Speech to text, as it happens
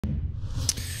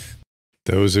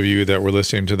Those of you that were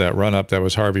listening to that run-up, that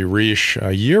was Harvey Risch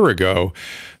a year ago,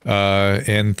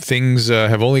 and things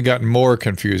have only gotten more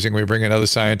confusing. We bring another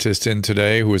scientist in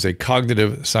today who is a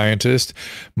cognitive scientist,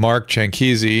 Mark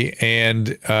Changizi,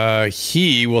 and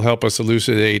he will help us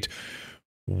elucidate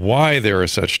why there are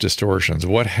such distortions,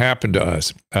 what happened to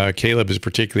us. Caleb is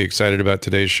particularly excited about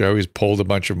today's show. He's pulled a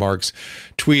bunch of Mark's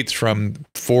tweets from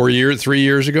 4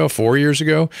 years ago,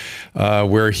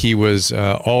 where he was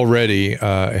already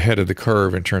ahead of the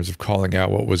curve in terms of calling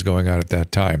out what was going on at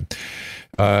that time.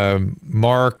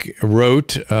 Mark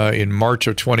wrote in March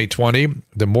of 2020,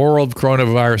 the moral of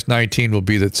coronavirus 19 will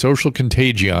be that social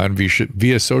contagion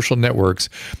via social networks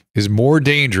is more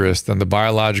dangerous than the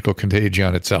biological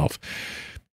contagion itself.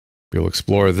 We'll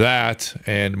explore that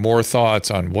and more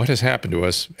thoughts on what has happened to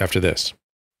us after this.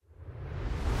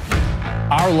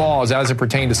 Our laws, as it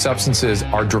pertains to substances,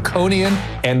 are draconian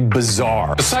and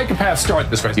bizarre. The psychopaths start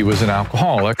this way. He was an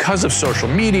alcoholic because of social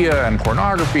media and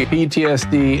pornography,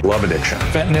 PTSD, love addiction,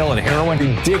 fentanyl and heroin.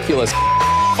 Ridiculous.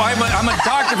 I'm a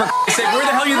doctor, for Christ's sake. Where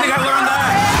the hell do you think I learned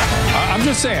that? I'm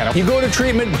just saying, you go to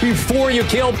treatment before you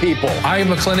kill people. I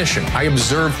am a clinician. I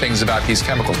observe things about these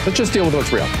chemicals. Let's just deal with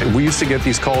what's real. We used to get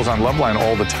these calls on Loveline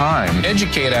all the time.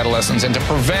 Educate adolescents and to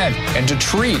prevent and to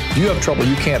treat. If you have trouble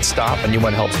you can't stop and you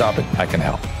want help stop it, I can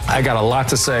help. I got a lot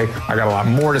to say. I got a lot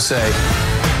more to say.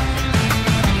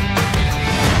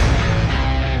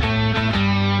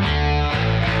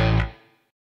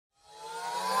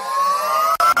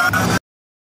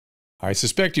 I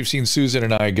suspect you've seen Susan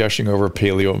and I gushing over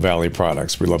Paleo Valley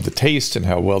products. We love the taste and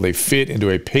how well they fit into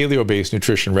a paleo-based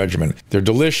nutrition regimen. They're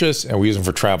delicious, and we use them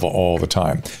for travel all the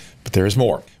time. But there's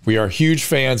more. We are huge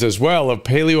fans as well of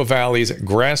Paleo Valley's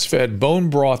grass-fed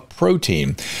bone broth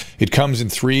protein. It comes in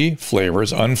 3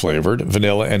 flavors, unflavored,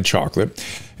 vanilla, and chocolate.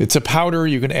 It's a powder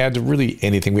you can add to really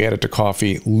anything. We add it to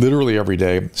coffee literally every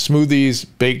day. Smoothies,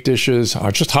 baked dishes,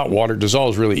 just hot water,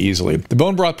 dissolves really easily. The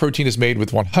bone broth protein is made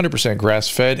with 100%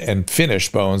 grass-fed and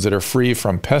finished bones that are free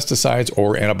from pesticides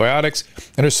or antibiotics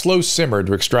and are slow simmered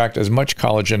to extract as much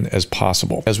collagen as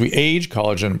possible. As we age,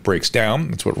 collagen breaks down.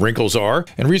 That's what wrinkles are.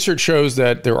 And research shows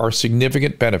that there are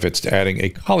significant benefits to adding a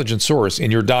collagen source in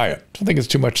your diet. I don't think it's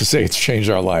too much to say it's changed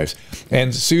our lives.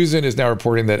 And Susan is now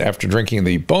reporting that after drinking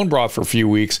the bone broth for a few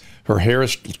weeks, her hair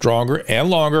is stronger and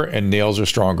longer, and nails are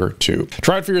stronger too.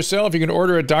 Try it for yourself. You can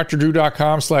order at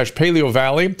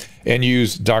drdrew.com/paleovalley and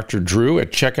use Dr. Drew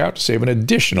at checkout to save an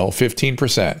additional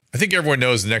 15%. I think everyone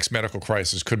knows the next medical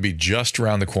crisis could be just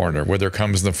around the corner, whether it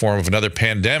comes in the form of another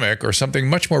pandemic or something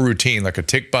much more routine like a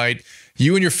tick bite.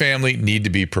 You and your family need to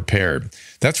be prepared.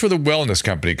 That's where the wellness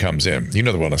company comes in. You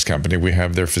know the wellness company. We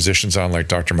have their physicians on, like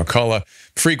Dr. McCullough,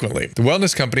 frequently. The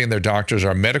wellness company and their doctors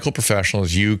are medical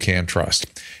professionals you can trust.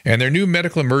 And their new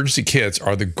medical emergency kits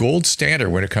are the gold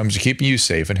standard when it comes to keeping you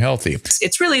safe and healthy.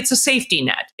 It's a safety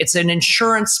net. It's an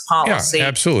insurance policy. Yeah,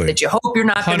 absolutely. That you hope you're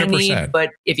not going to 100%. need, but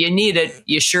if you need it,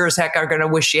 you sure as heck are going to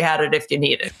wish you had it if you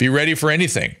need it. Be ready for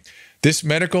anything. This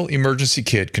medical emergency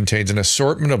kit contains an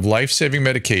assortment of life-saving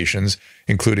medications,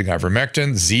 including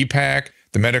ivermectin, Z-Pak.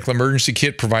 The medical emergency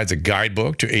kit provides a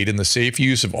guidebook to aid in the safe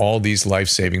use of all these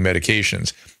life-saving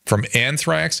medications. From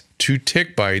anthrax to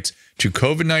tick bites to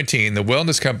COVID-19, the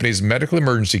wellness company's medical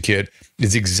emergency kit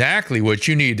is exactly what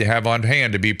you need to have on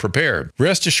hand to be prepared.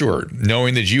 Rest assured,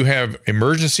 knowing that you have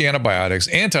emergency antibiotics,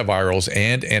 antivirals,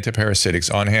 and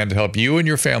antiparasitics on hand to help you and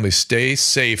your family stay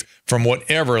safe from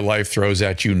whatever life throws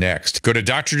at you next. Go to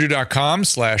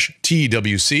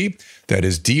drdrew.com/TWC. That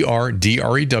is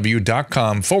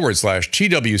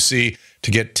drdrew.com/TWC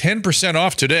to get 10%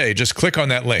 off today. Just click on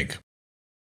that link.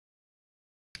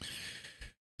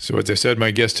 So as I said,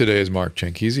 my guest today is Mark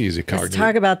Changizi. He's a cognitive. Let's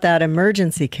talk about that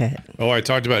emergency kit. Oh, I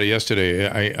talked about it yesterday.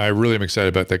 I really am excited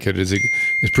about that kit. It's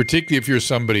particularly if you're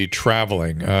somebody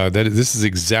traveling. This is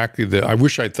exactly I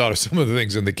wish I'd thought of some of the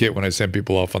things in the kit when I sent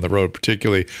people off on the road,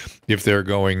 particularly if they're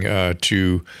going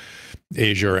to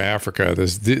Asia or Africa.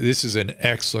 This is an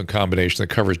excellent combination that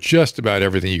covers just about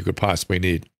everything you could possibly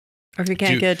need. Or if you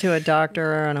can't get to a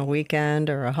doctor on a weekend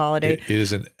or a holiday. It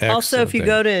is an excellent Also, if you thing.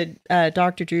 go to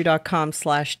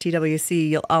drdrew.com/TWC,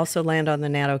 you'll also land on the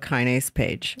nattokinase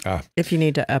page if you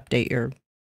need to update your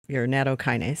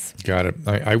nattokinase. Got it.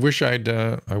 I wish I'd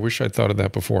thought of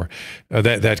that before.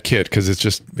 That kit, because it's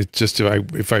just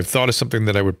if I thought of something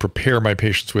that I would prepare my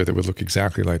patients with, it would look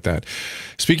exactly like that.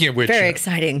 Speaking of which, very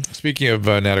exciting. Speaking of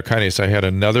nattokinase, I had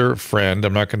another friend.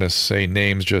 I'm not going to say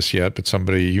names just yet, but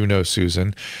somebody you know,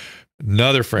 Susan.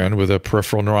 Another friend with a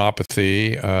peripheral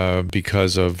neuropathy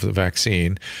because of the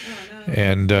vaccine. Oh, no.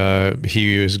 And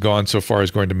he has gone so far as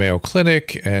going to Mayo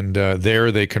Clinic, and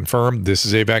there they confirmed this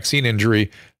is a vaccine injury,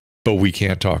 but we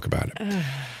can't talk about it.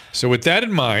 So with that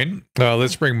in mind,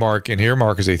 let's bring Mark in here.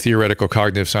 Mark is a theoretical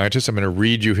cognitive scientist. I'm going to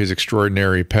read you his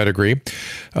extraordinary pedigree.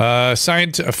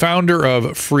 Founder of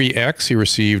FreeX. He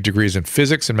received degrees in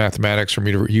physics and mathematics from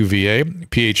UVA,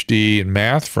 PhD in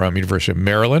math from University of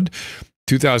Maryland.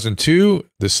 2002,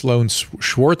 the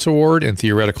Sloan-Swartz Award in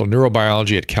Theoretical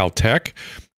Neurobiology at Caltech.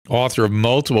 Author of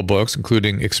multiple books,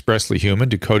 including Expressly Human,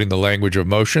 Decoding the Language of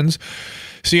Emotions.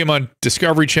 See him on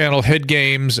Discovery Channel, Head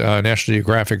Games, National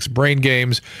Geographic's Brain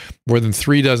Games, more than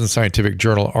 36 scientific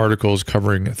journal articles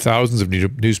covering thousands of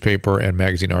newspaper and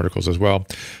magazine articles as well.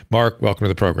 Mark, welcome to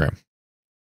the program.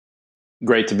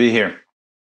 Great to be here.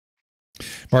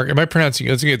 Mark, am I pronouncing,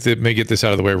 let's get this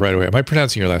out of the way right away. Am I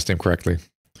pronouncing your last name correctly?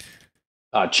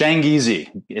 Changizi.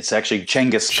 It's actually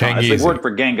Genghis Khan. Changizi. It's the word for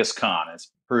Genghis Khan.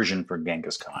 It's Persian for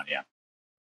Genghis Khan, yeah.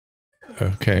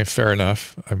 Okay, fair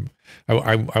enough.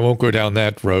 I won't go down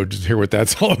that road to hear what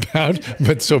that's all about,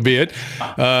 but so be it.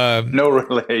 No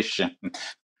relation.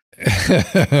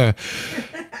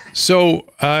 So,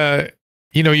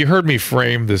 you heard me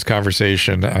frame this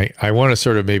conversation. I want to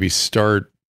sort of maybe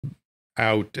start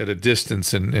out at a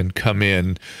distance and come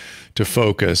in to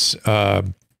focus. I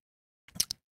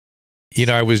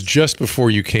was just before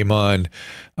you came on,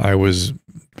 I was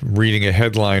reading a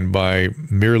headline by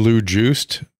Mirlu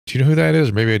Joost. Do you know who that is?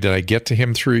 Or maybe did I get to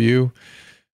him through you?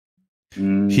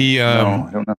 No,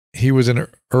 I don't know. He was an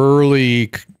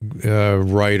early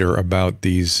writer about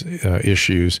these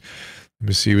issues. Let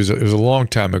me see. It was a long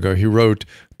time ago. He wrote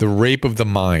The Rape of the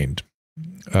Mind.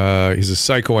 He's a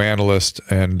psychoanalyst,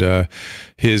 and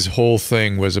his whole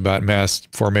thing was about mass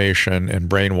formation and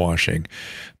brainwashing,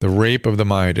 the rape of the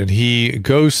mind. And he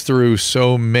goes through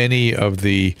so many of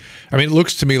it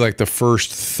looks to me like the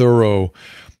first thorough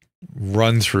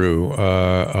run through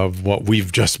of what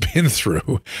we've just been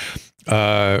through.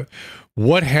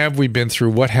 What have we been through?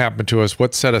 What happened to us?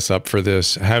 What set us up for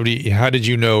this? How did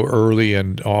you know early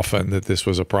and often that this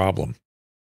was a problem?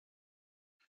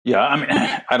 Yeah, I mean,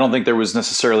 I don't think there was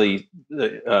necessarily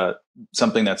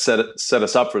something that set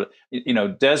us up for it.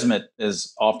 Desmet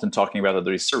is often talking about that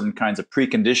there's certain kinds of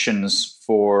preconditions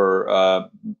for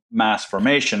mass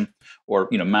formation or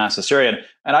mass hysteria,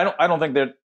 and I don't think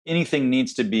that anything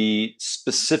needs to be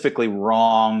specifically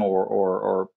wrong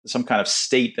or some kind of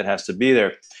state that has to be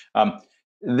there.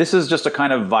 This is just a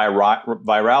kind of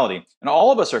virality. And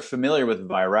all of us are familiar with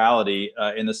virality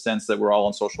in the sense that we're all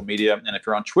on social media. And if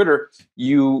you're on Twitter,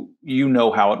 you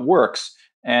know how it works.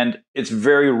 And it's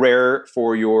very rare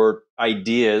for your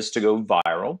ideas to go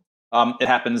viral. It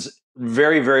happens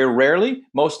very, very rarely.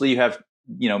 Mostly you have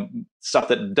stuff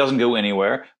that doesn't go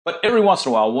anywhere. But every once in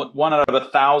a while, 1 out of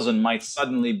 1,000 might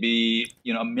suddenly be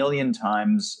 1 million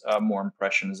times more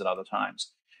impressions than other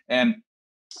times. And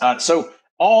so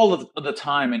all of the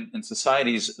time in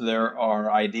societies, there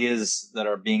are ideas that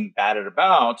are being batted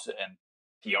about, and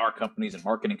PR companies and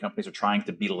marketing companies are trying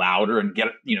to be louder and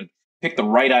pick the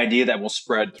right idea that will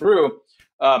spread through.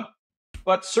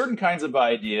 But certain kinds of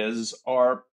ideas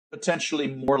are potentially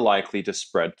more likely to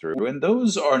spread through, and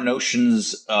those are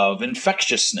notions of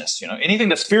infectiousness. Anything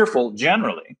that's fearful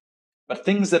generally, but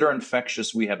things that are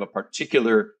infectious, we have a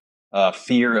particular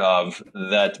fear of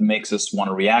that makes us want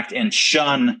to react and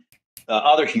shun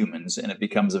other humans, and it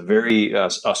becomes a very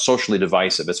socially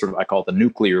divisive. It's sort of, I call it the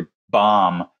nuclear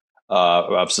bomb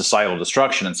of societal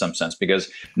destruction in some sense, because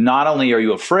not only are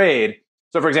you afraid.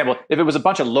 So, for example, if it was a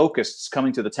bunch of locusts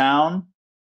coming to the town,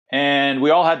 and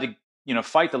we all had to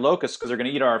fight the locusts because they're going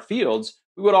to eat our fields,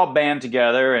 we would all band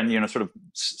together and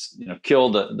kill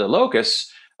the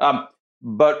locusts.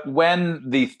 But when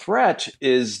the threat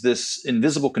is this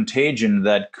invisible contagion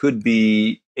that could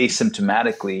be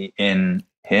asymptomatically in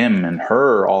him and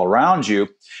her all around you,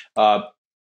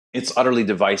 it's utterly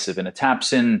divisive, and it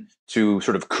taps into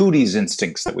sort of cooties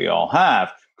instincts that we all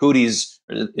have. Cooties,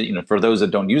 for those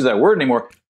that don't use that word anymore,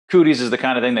 cooties is the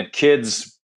kind of thing that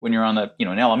kids, when you're on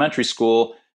in elementary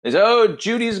school, they say, "Oh,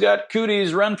 Judy's got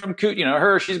cooties, run from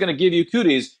her, she's going to give you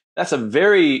cooties." That's a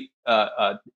very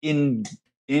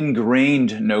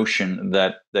ingrained notion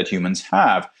that humans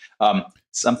have.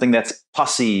 Something that's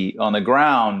pussy on the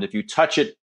ground, if you touch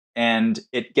it and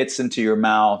it gets into your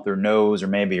mouth or nose or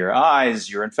maybe your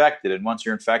eyes, you're infected. And once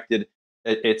you're infected,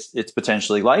 it's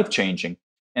potentially life-changing.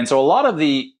 And so a lot of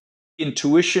the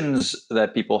intuitions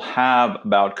that people have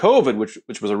about COVID,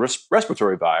 which was a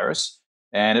respiratory virus,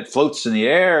 and it floats in the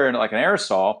air and like an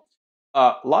aerosol,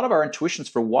 a lot of our intuitions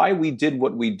for why we did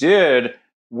what we did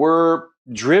were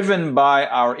driven by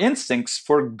our instincts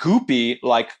for goopy,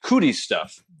 like cootie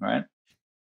stuff, right?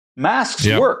 Masks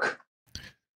work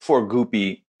for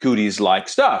goopy, cooties like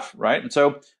stuff, right? And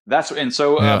so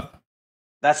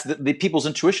that's the people's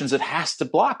intuitions. It has to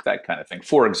block that kind of thing,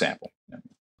 for example.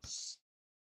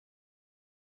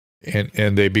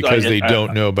 And they, because they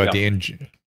don't know about the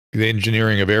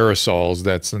engineering of aerosols,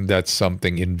 that's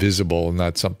something invisible and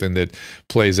not something that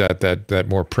plays out that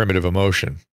more primitive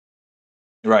emotion.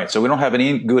 Right. So we don't have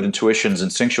any good intuitions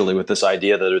instinctually with this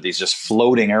idea that there are these just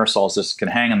floating aerosols that can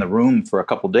hang in the room for a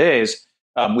couple of days.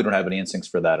 We don't have any instincts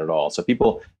for that at all. So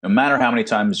people, no matter how many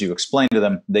times you explain to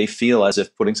them, they feel as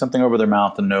if putting something over their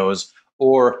mouth and nose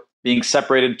or being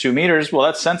separated 2 meters, well,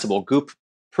 that's sensible. Goop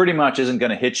pretty much isn't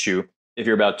going to hit you if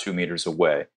you're about 2 meters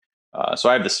away. So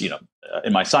I have this,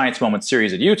 in my Science Moment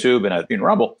series at YouTube and at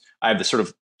Rumble, I have this sort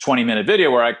of 20-minute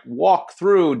video where I walk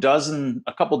through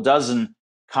a couple dozen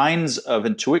kinds of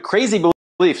crazy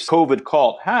beliefs COVID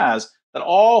cult has that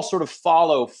all sort of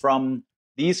follow from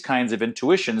these kinds of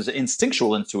intuitions,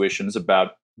 instinctual intuitions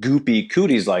about goopy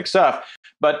cooties-like stuff,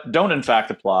 but don't in fact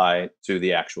apply to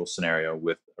the actual scenario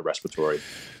with a respiratory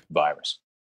virus.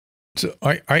 So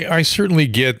I certainly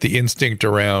get the instinct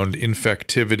around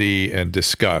infectivity and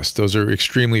disgust. Those are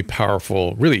extremely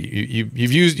powerful. Really, you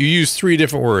used 3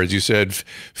 different words. You said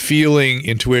feeling,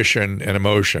 intuition, and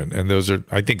emotion, and those are,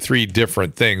 I think, 3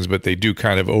 different things, but they do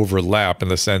kind of overlap in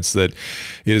the sense that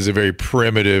it is a very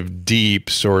primitive, deep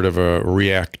sort of a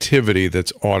reactivity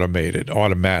that's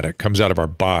automatic, comes out of our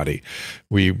body.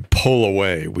 We pull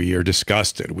away. We are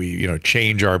disgusted. We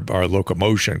change our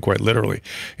locomotion quite literally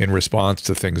in response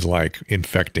to things like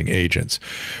infecting agents.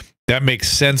 That makes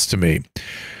sense to me.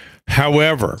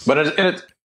 However, but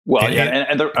go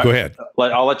ahead.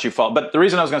 I'll let you follow. But the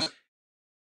reason I was going to say,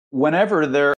 whenever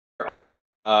there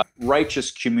are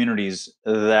righteous communities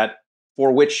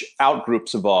for which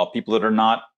outgroups evolve, people that are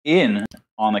not in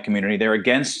on the community, they're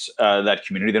against that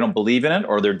community. They don't believe in it,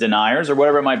 or they're deniers, or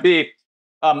whatever it might be.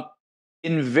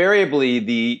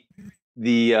 Invariably,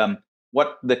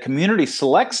 what the community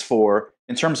selects for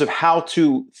in terms of how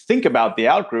to think about the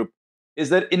outgroup is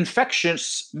that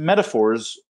infectious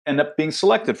metaphors end up being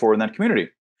selected for in that community.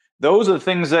 Those are the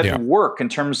things that work in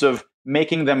terms of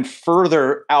making them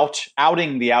further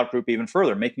outing the outgroup even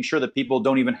further, making sure that people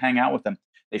don't even hang out with them.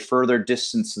 They further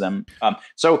distance them.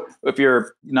 So if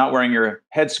you're not wearing your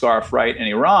headscarf right in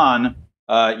Iran,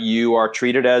 you are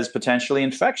treated as potentially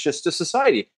infectious to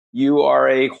society. You are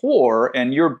a whore,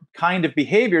 and your kind of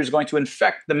behavior is going to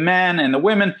infect the men and the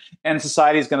women, and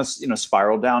society is going to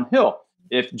spiral downhill.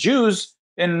 If Jews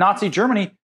in Nazi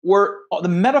Germany the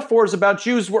metaphors about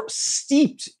Jews were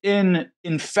steeped in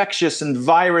infectious and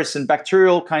virus and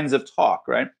bacterial kinds of talk,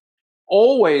 right?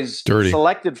 Always dirty.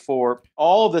 Selected for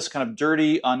all of this kind of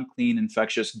dirty, unclean,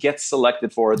 infectious gets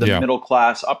selected for the middle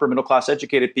class, upper middle class,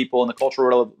 educated people in the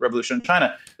Cultural Revolution in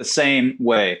China the same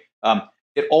way.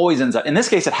 It always ends up, in this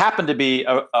case, it happened to be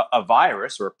a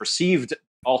virus, or a perceived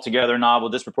altogether novel,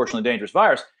 disproportionately dangerous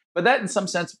virus. But that in some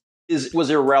sense was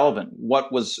irrelevant.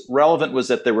 What was relevant was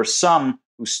that there were some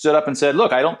who stood up and said,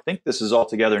 look, I don't think this is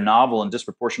altogether novel and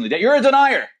disproportionately dangerous. You're a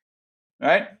denier,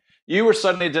 right? You were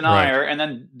suddenly a denier. Right. And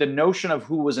then the notion of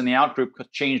who was in the outgroup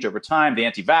changed over time. The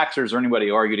anti-vaxxers or anybody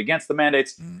who argued against the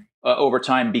mandates over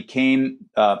time became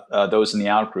those in the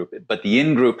outgroup. But the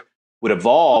in-group would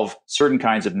evolve certain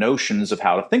kinds of notions of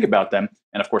how to think about them.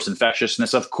 And of course,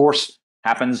 infectiousness, of course,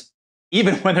 happens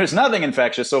even when there's nothing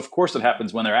infectious. So of course it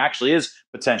happens when there actually is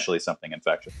potentially something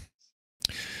infectious.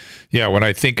 Yeah, when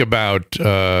I think about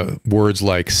words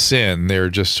like sin, they're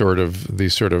just sort of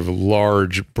these sort of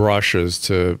large brushes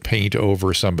to paint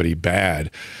over somebody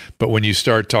bad. But when you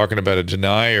start talking about a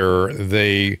denier,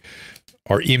 they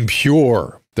are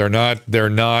impure. They're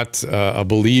not a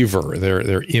believer.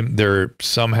 They're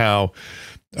somehow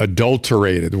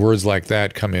adulterated. Words like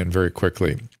that come in very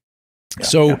quickly.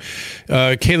 So,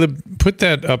 Caleb, put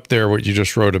that up there, what you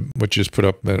just wrote, what you just put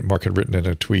up, that Mark had written in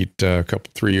a tweet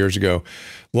 3 years ago.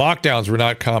 Lockdowns were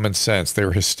not common sense. They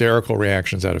were hysterical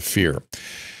reactions out of fear.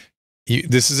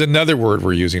 This is another word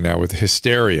we're using now with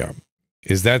hysteria.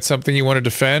 Is that something you want to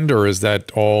defend, or is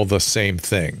that all the same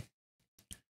thing?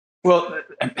 Well,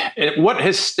 what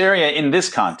hysteria in this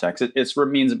context, it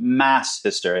means mass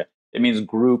hysteria. It means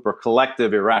group or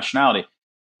collective irrationality.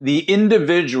 The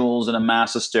individuals in a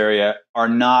mass hysteria are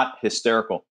not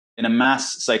hysterical. In a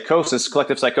mass psychosis,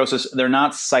 collective psychosis, they're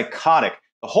not psychotic.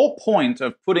 The whole point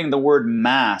of putting the word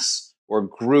mass or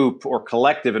group or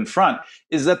collective in front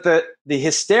is that the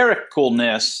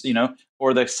hystericalness,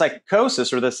 or the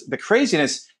psychosis or the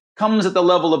craziness comes at the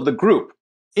level of the group.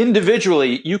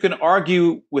 Individually, you can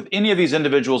argue with any of these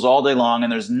individuals all day long,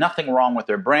 and there's nothing wrong with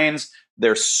their brains.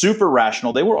 They're super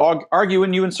rational. They will argue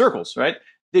in you in circles, right?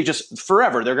 They just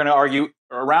forever. They're going to argue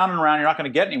around and around. You're not going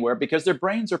to get anywhere because their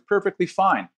brains are perfectly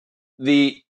fine.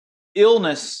 The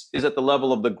illness is at the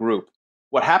level of the group.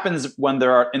 What happens when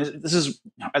there are, and this is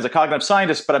as a cognitive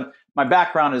scientist, but my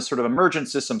background is sort of emergent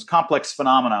systems, complex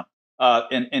phenomena.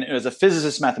 And as a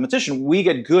physicist, mathematician, we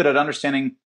get good at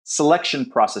understanding selection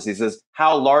processes, as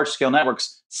how large-scale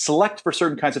networks select for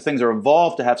certain kinds of things or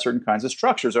evolve to have certain kinds of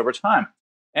structures over time.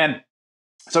 And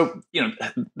so,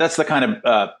 that's the kind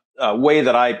of way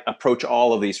that I approach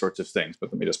all of these sorts of things.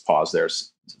 But let me just pause there,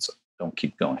 so don't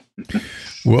keep going.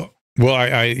 Well,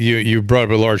 you brought up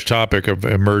a large topic of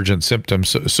emergent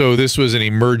symptoms. So this was an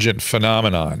emergent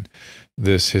phenomenon,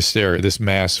 this hysteria, this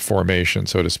mass formation,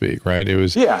 so to speak, right? It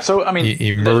was So I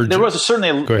mean, there was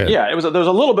certainly Go ahead. there was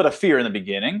a little bit of fear in the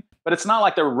beginning, but it's not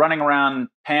like they're running around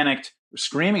panicked,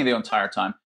 screaming the entire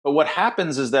time. But what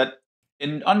happens is that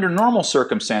under normal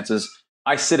circumstances,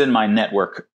 I sit in my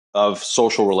network of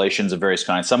social relations of various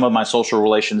kinds. Some of my social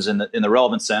relations in the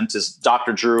relevant sense is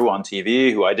Dr. Drew on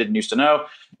TV, who I didn't used to know,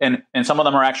 and some of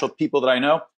them are actual people that I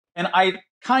know. And I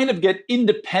kind of get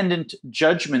independent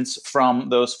judgments from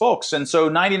those folks. And so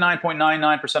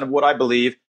 99.99% of what I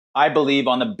believe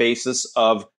on the basis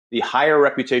of the higher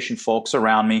reputation folks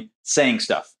around me saying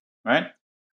stuff, right?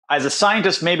 As a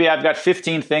scientist, maybe I've got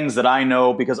 15 things that I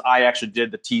know because I actually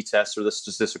did the t-test or the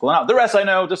statistical analysis. The rest I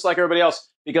know just like everybody else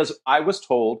because I was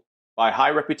told by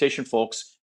high reputation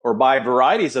folks or by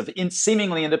varieties of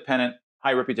seemingly independent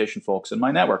high reputation folks in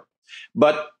my network.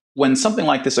 But when something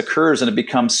like this occurs and it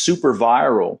becomes super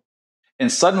viral,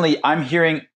 and suddenly I'm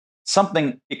hearing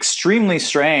something extremely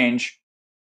strange,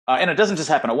 and it doesn't just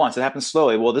happen at once, it happens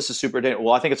slowly. Well, this is super dangerous.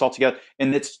 Well, I think it's all together.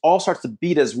 And it all starts to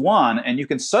beat as one, and you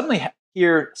can suddenly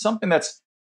hear something that's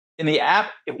in the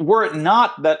app. Were it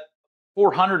not that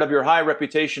 400 of your high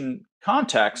reputation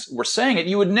contacts were saying it,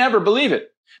 you would never believe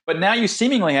it. But now you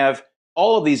seemingly have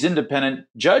all of these independent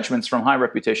judgments from high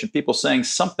reputation people saying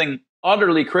something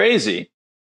utterly crazy,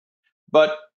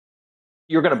 but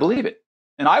you're going to believe it.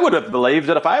 And I would have believed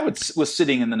that if I was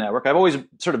sitting in the network. I've always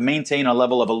sort of maintained a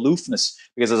level of aloofness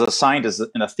because as a scientist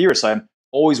and a theorist, I'm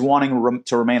always wanting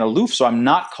to remain aloof. So I'm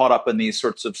not caught up in these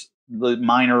sorts of the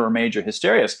minor or major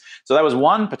hysterias. So that was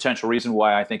one potential reason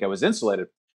why I think I was insulated.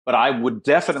 But I would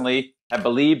definitely have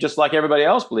believed, just like everybody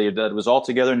else believed, that it was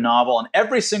altogether novel. And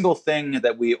every single thing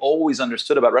that we always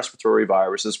understood about respiratory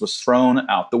viruses was thrown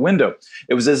out the window.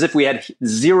 It was as if we had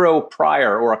zero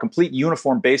prior or a complete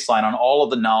uniform baseline on all of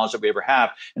the knowledge that we ever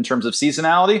have in terms of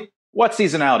seasonality. What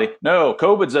seasonality? No,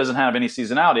 COVID doesn't have any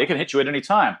seasonality. It can hit you at any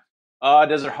time.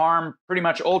 Does it harm pretty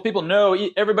much old people? No,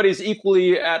 everybody's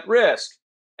equally at risk.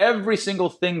 Every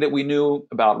single thing that we knew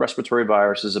about respiratory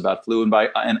viruses, about flu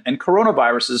and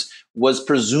coronaviruses was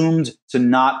presumed to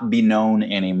not be known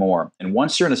anymore. And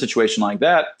once you're in a situation like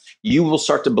that, you will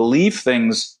start to believe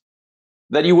things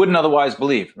that you wouldn't otherwise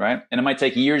believe, right? And it might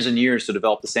take years and years to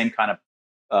develop the same kind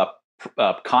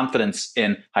of confidence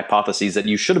in hypotheses that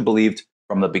you should have believed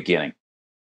from the beginning.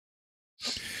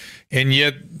 And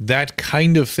yet that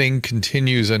kind of thing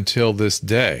continues until this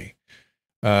day.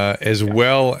 As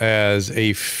well as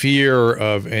a fear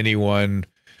of anyone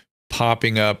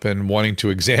popping up and wanting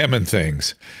to examine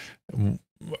things.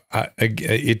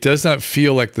 It does not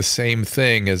feel like the same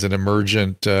thing as an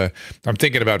emergent. I'm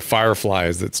thinking about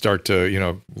fireflies that start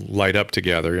to, light up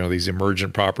together. These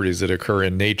emergent properties that occur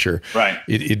in nature. Right.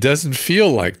 It doesn't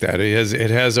feel like that. It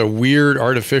has a weird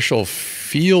artificial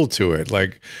feel to it,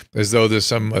 like as though there's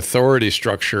some authority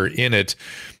structure in it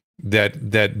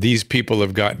that these people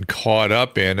have gotten caught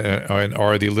up in and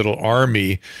are the little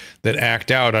army that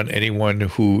act out on anyone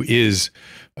who is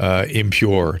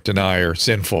impure, denier,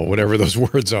 sinful, whatever those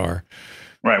words are.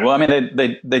 Right. Well, I mean,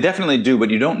 they definitely do,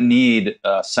 but you don't need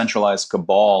a centralized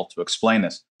cabal to explain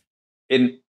this.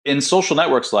 In social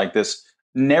networks like this,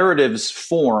 narratives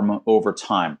form over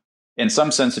time. In some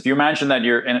sense, if you imagine that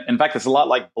in fact, it's a lot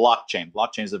like blockchain.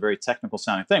 Blockchain is a very technical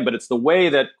sounding thing, but it's the way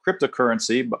that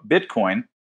cryptocurrency, Bitcoin,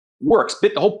 works.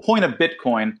 The whole point of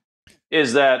Bitcoin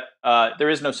is that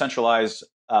there is no centralized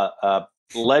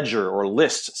ledger or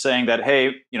list saying that,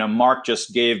 hey, Mark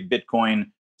just gave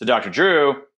Bitcoin to Dr.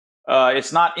 Drew.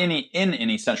 It's not in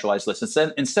any centralized list.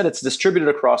 Instead, it's distributed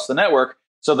across the network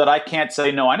so that I can't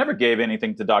say, no, I never gave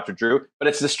anything to Dr. Drew, but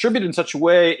it's distributed in such a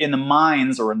way in the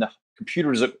minds or in the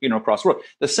computers across the world.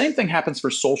 The same thing happens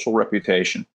for social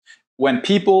reputation. When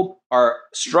people are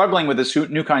struggling with this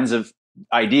new kinds of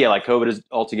idea, like COVID is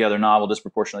altogether novel,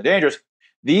 disproportionately dangerous.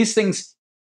 These things,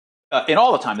 in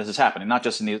all the time this is happening, not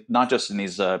just in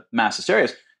these mass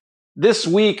hysterias. This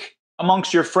week,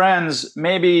 amongst your friends,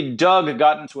 maybe Doug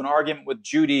got into an argument with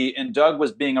Judy, and Doug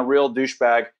was being a real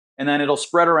douchebag, and then it'll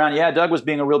spread around. Yeah, Doug was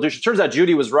being a real douche. It turns out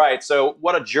Judy was right. So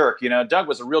what a jerk! Doug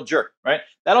was a real jerk, right?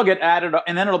 That'll get added,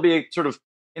 and then it'll be sort of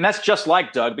And that's just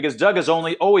like Doug, because Doug is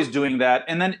always doing that.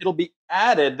 And then it'll be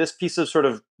added, this piece of sort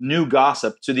of new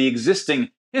gossip, to the existing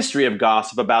history of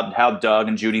gossip about how Doug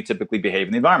and Judy typically behave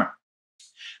in the environment.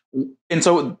 And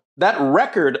so that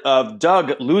record of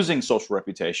Doug losing social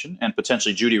reputation and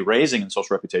potentially Judy raising in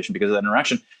social reputation because of that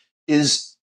interaction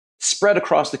is spread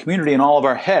across the community in all of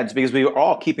our heads because we are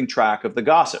all keeping track of the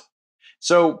gossip.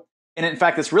 So, and in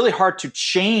fact, it's really hard to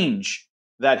change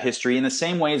that history in the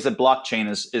same ways that blockchain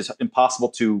is impossible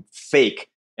to fake.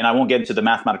 And I won't get into the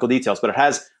mathematical details, but it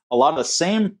has a lot of the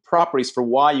same properties for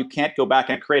why you can't go back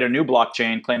and create a new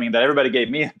blockchain claiming that everybody gave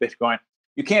me a Bitcoin.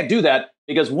 You can't do that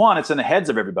because, one, it's in the heads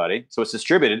of everybody, so it's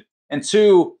distributed. And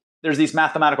two, there's these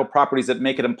mathematical properties that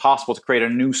make it impossible to create a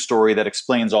new story that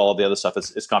explains all of the other stuff.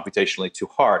 It's computationally too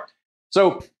hard.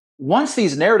 So once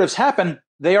these narratives happen,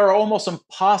 they are almost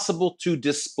impossible to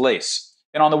displace.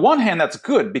 And on the one hand, that's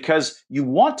good because you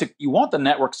want the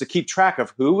networks to keep track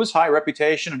of who is high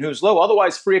reputation and who's low.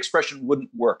 Otherwise, free expression wouldn't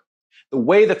work. The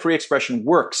way that free expression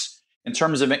works in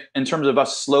terms of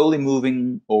us slowly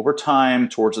moving over time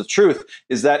towards the truth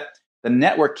is that the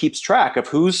network keeps track of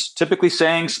who's typically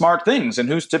saying smart things and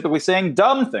who's typically saying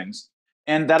dumb things.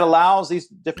 And that allows these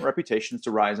different reputations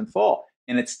to rise and fall.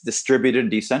 And it's distributed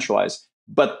and decentralized.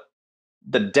 But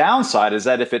the downside is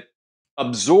that if it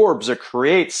absorbs or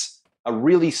creates a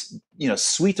really,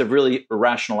 suite of really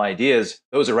irrational ideas,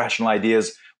 those irrational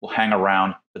ideas will hang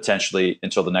around potentially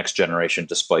until the next generation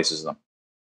displaces them.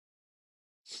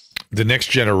 The next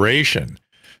generation.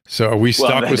 So are we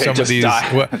stuck with some of these?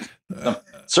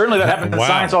 Certainly that happens in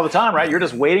science all the time, right? You're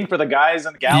just waiting for the guys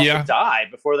and the gals to die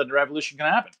before the revolution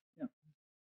can happen.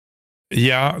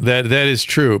 Yeah, that is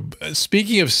true.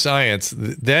 Speaking of science,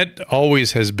 that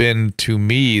always has been, to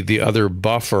me, the other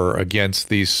buffer against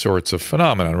these sorts of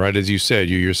phenomena, right? As you said,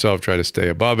 you yourself try to stay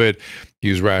above it,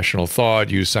 use rational thought,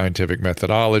 use scientific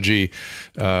methodology,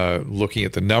 looking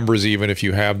at the numbers even if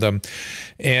you have them.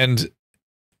 And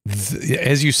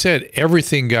as you said,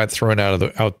 everything got thrown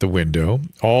out the window.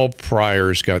 All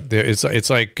priors got there. It's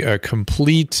like a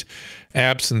complete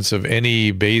absence of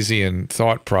any Bayesian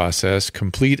thought process,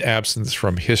 complete absence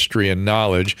from history and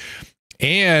knowledge,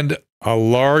 and a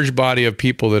large body of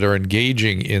people that are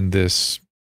engaging in this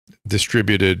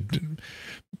distributed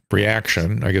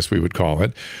reaction, I guess we would call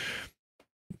it,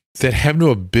 that have no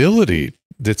ability,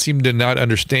 that seem to not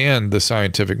understand the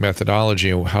scientific methodology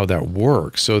and how that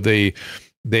works. So they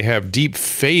have deep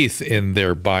faith in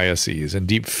their biases and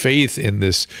deep faith in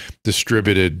this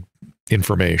distributed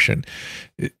information.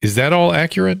 Is that all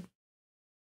accurate?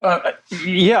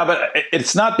 Yeah, but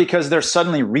it's not because they're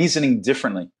suddenly reasoning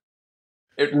differently.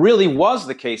 It really was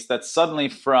the case that suddenly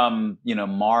from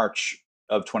March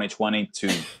of 2020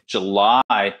 to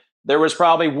July, there was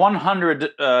probably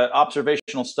 100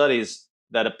 observational studies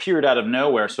that appeared out of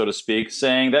nowhere, so to speak,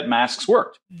 saying that masks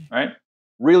worked, right?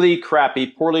 Really crappy,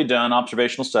 poorly done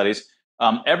observational studies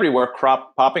everywhere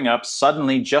popping up,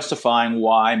 suddenly justifying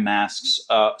why masks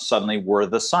suddenly were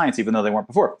the science, even though they weren't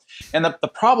before. And the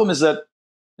problem is that,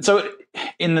 so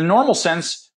in the normal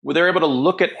sense, they're able to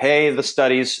look at, hey, the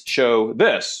studies show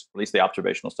this, at least the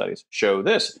observational studies show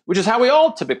this, which is how we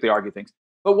all typically argue things.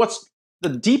 But what's the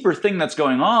deeper thing that's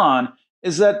going on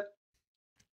is that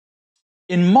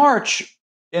in March,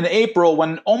 in April,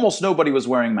 when almost nobody was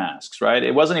wearing masks, right?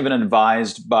 It wasn't even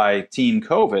advised by Team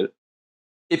COVID.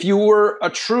 If you were a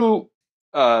true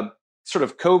sort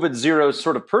of COVID zero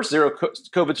sort of person, zero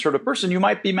COVID sort of person, you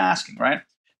might be masking, right?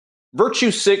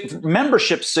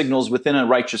 Membership signals within a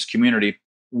righteous community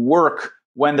work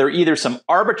when they're either some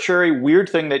arbitrary weird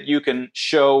thing that you can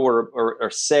show or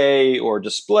say or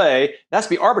display. It has to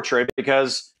be arbitrary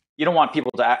because you don't want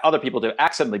other people to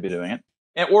accidentally be doing it.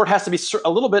 Or it has to be a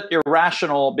little bit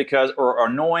irrational or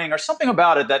annoying or something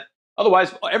about it that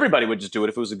otherwise everybody would just do it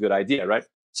if it was a good idea, right?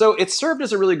 So it served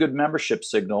as a really good membership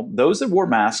signal. Those that wore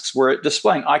masks were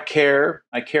displaying, I care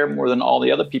more than all the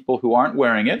other people who aren't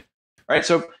wearing it, right?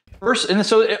 So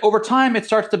over time, it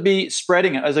starts to be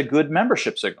spreading as a good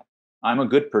membership signal. I'm a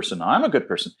good person.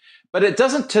 But it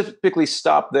doesn't typically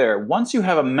stop there. Once you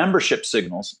have a membership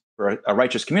signals for a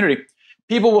righteous community,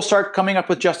 people will start coming up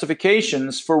with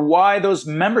justifications for why those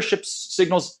membership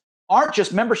signals aren't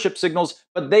just membership signals,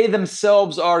 but they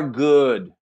themselves are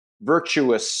good,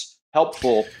 virtuous,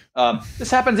 helpful.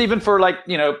 This happens even for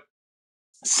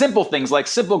simple things like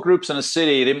simple groups in a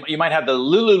city. You might have the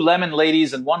Lululemon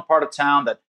ladies in one part of town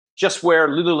that just wear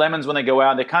Lululemons when they go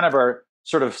out. They kind of are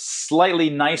sort of slightly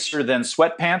nicer than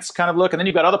sweatpants kind of look. And then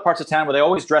you've got other parts of town where they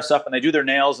always dress up and they do their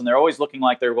nails and they're always looking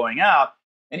like they're going out.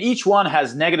 And each one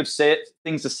has negative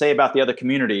things to say about the other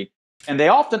community. And they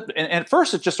often, and at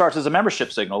first it just starts as a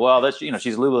membership signal. Well, that's,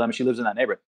 she's Lululemon, she lives in that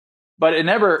neighborhood. But it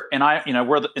never, and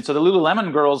so the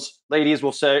Lululemon ladies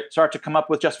will start to come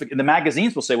up with justification. The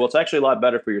magazines will say, well, it's actually a lot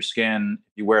better for your skin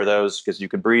if you wear those because you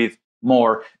can breathe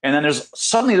more. And then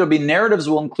there'll be narratives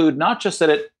will include not just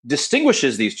that it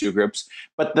distinguishes these two groups,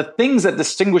 but the things that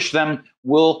distinguish them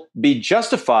will be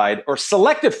justified or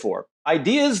selected for.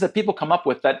 Ideas that people come up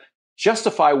with that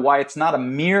justify why it's not a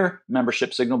mere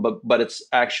membership signal, but it's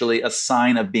actually a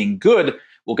sign of being good,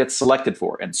 will get selected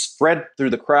for and spread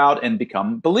through the crowd and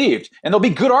become believed. And there'll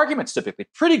be good arguments, typically,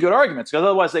 pretty good arguments, because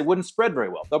otherwise they wouldn't spread very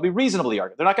well. They'll be reasonably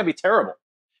argued. They're not going to be terrible.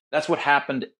 That's what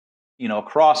happened,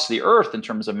 across the earth in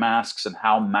terms of masks and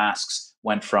how masks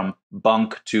went from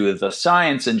bunk to the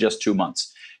science in just 2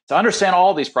 months. To understand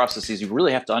all these processes, you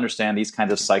really have to understand these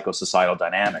kinds of psychosocietal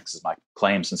dynamics, is my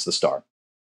claim since the start.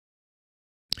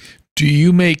 Do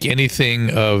you make anything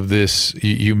of this?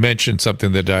 You mentioned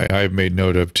something that I've made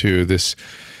note of too,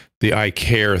 the I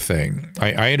care thing.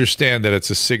 I understand that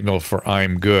it's a signal for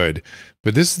I'm good,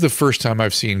 but this is the first time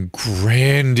I've seen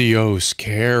grandiose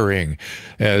caring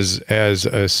as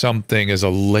something, as a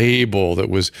label that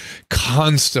was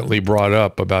constantly brought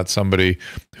up about somebody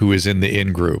who is in the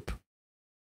in-group.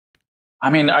 I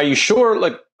mean, are you sure?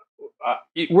 Like,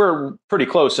 we're pretty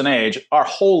close in age. Our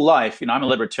whole life, I'm a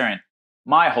libertarian.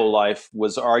 My whole life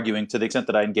was arguing, to the extent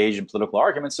that I engaged in political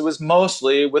arguments, it was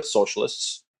mostly with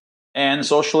socialists. And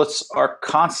socialists are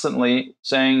constantly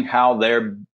saying how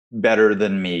they're better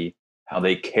than me, how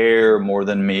they care more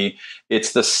than me.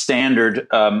 It's the standard,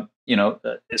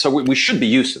 so we should be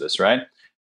used to this, right?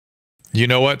 You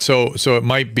know what? So it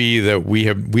might be that we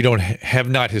have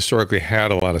not historically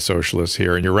had a lot of socialists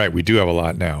here. And you're right, we do have a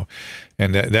lot now.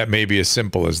 And that may be as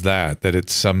simple as that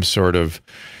it's some sort of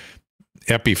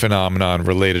epiphenomenon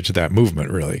related to that movement,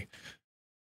 really.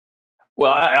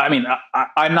 Well,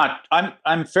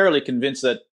 I'm fairly convinced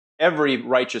that every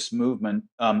righteous movement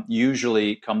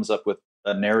usually comes up with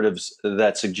narratives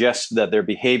that suggest that their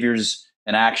behaviors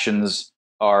and actions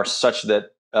are such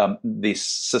that the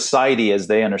society, as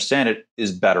they understand it,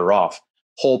 is better off.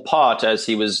 Pol Pot, as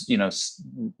he was,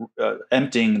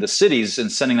 emptying the cities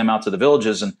and sending them out to the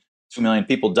villages, and 2 million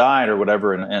people died or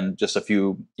whatever, and just a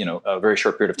few, a very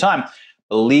short period of time,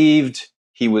 believed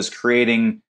he was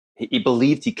creating. He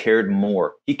believed he cared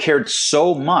more. He cared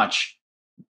so much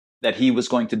that he was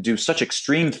going to do such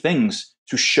extreme things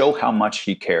to show how much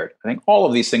he cared. I think all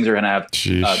of these things are going to have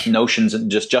notions and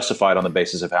just justified on the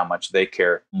basis of how much they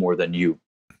care more than you.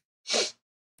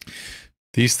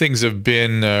 These things have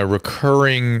been a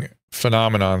recurring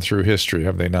phenomenon through history,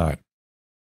 have they not?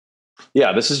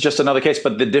 Yeah, this is just another case.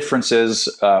 But the difference is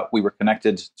we were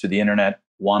connected to the internet,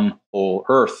 one whole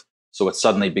Earth. So it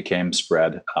suddenly became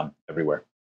spread everywhere.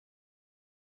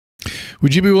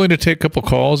 Would you be willing to take a couple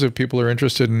calls if people are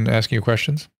interested in asking you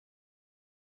questions?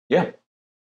 Yeah.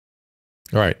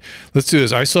 All right, let's do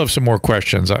this. I still have some more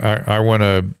questions. I want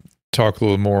to talk a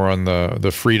little more on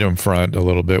the freedom front a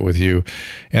little bit with you.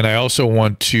 And I also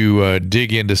want to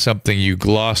dig into something you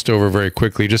glossed over very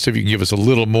quickly, just if you can give us a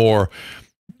little more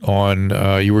on,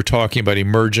 you were talking about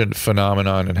emergent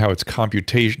phenomenon and how it's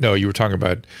you were talking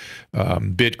about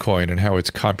Bitcoin and how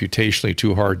it's computationally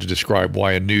too hard to describe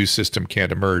why a new system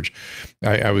can't emerge.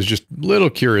 I was just a little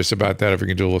curious about that, if we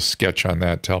can do a little sketch on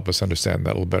that to help us understand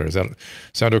that a little better. Does that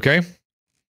sound okay?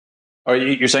 Are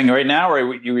you're saying right now,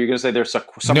 or you were going to say there's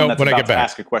someone that's about to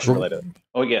ask a question related?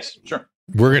 Oh, yes, sure.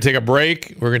 We're going to take a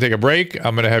break.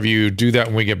 I'm going to have you do that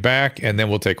when we get back, and then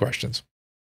we'll take questions.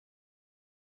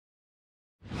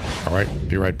 All right,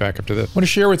 be right back after this. I want to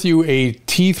share with you a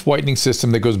teeth whitening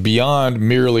system that goes beyond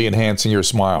merely enhancing your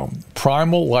smile.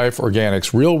 Primal Life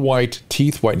Organics Real White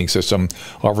Teeth Whitening System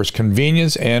offers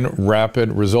convenience and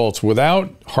rapid results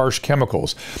without harsh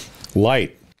chemicals.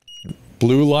 Light,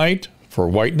 blue light for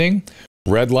whitening,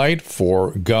 red light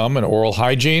for gum and oral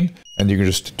hygiene, and you can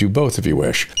just do both if you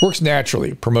wish. Works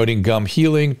naturally, promoting gum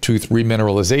healing, tooth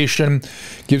remineralization,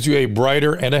 gives you a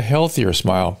brighter and a healthier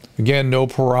smile. Again, no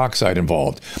peroxide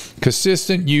involved.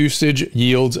 Consistent usage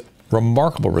yields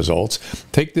remarkable results.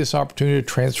 Take this opportunity to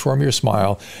transform your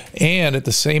smile and at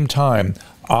the same time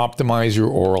optimize your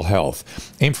oral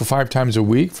health. Aim for 5 times a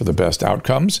week for the best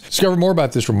outcomes. Discover more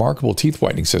about this remarkable teeth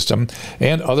whitening system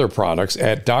and other products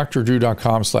at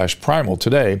drdrew.com/primal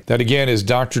today. That again is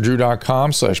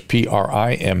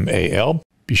drdrew.com/primal.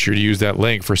 Be sure to use that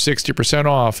link for 60%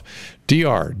 off.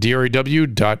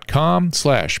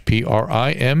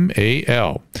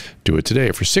 drdrew.com/primal. Do it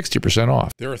today for 60%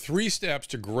 off. There are 3 steps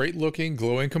to great looking,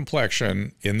 glowing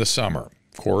complexion in the summer.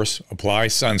 Of course, apply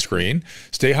sunscreen,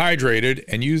 stay hydrated,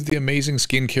 and use the amazing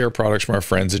skincare products from our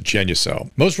friends at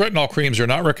Genucel. Most retinol creams are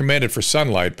not recommended for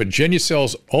sunlight, but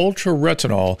Genucel's Ultra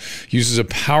Retinol uses a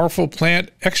powerful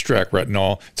plant extract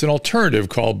retinol. It's an alternative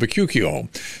called bakuchiol,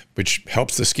 which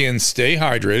helps the skin stay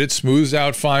hydrated, smooths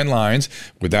out fine lines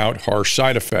without harsh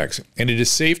side effects, and it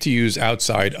is safe to use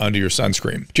outside under your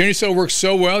sunscreen. Genucel works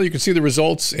so well, you can see the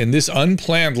results in this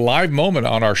unplanned live moment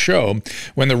on our show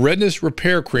when the Redness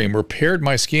Repair Cream repaired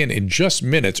my skin in just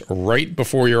minutes right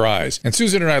before your eyes. And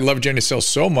Susan and I love Genucel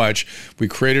so much, we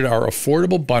created our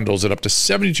affordable bundles at up to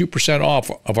 72% off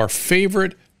of our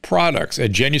favorite products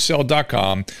at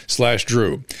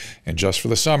genucel.com/Drew. And just for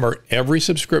the summer, every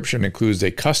subscription includes a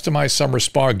customized summer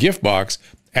spa gift box,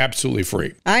 absolutely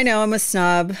free. I know I'm a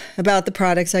snob about the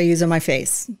products I use on my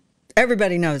face.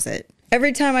 Everybody knows it.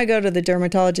 Every time I go to the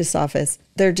dermatologist's office,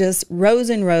 they're just rows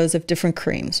and rows of different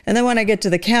creams. And then when I get to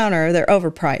the counter, they're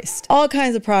overpriced. All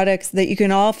kinds of products that you can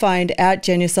all find at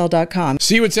genucel.com.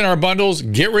 See what's in our bundles.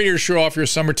 Get ready to show off your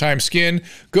summertime skin.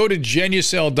 Go to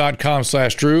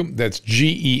genucel.com/Drew. That's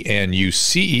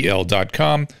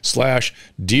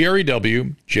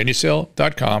genucel.com/DREW.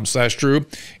 Genucel.com/Drew.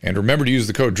 And remember to use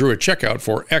the code Drew at checkout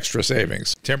for extra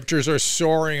savings. Temperatures are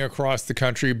soaring across the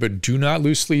country, but do not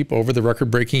lose sleep over the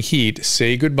record-breaking heat.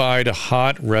 Say goodbye to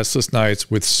hot, restless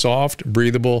nights with soft,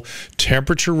 breathable,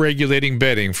 temperature-regulating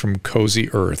bedding from Cozy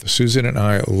Earth. Susan and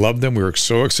I love them. We were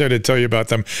so excited to tell you about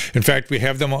them. In fact, we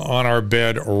have them on our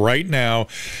bed right now,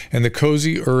 and the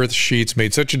Cozy Earth sheets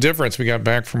made such a difference. We got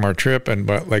back from our trip and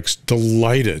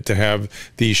delighted to have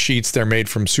these sheets. They're made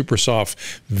from super soft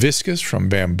viscose from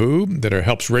bamboo that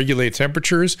helps regulate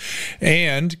temperatures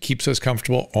and keeps us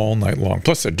comfortable all night long.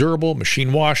 Plus, they're durable,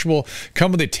 machine washable,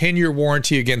 come with a 10-year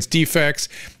warranty against defects.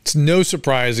 It's no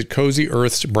surprise that Cozy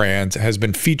Earth's brand has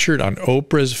been featured on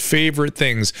Oprah's favorite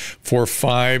things for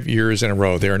 5 years in a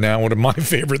row. They are now one of my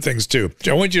favorite things too.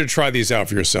 I want you to try these out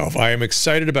for yourself. I am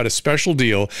excited about a special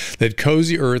deal that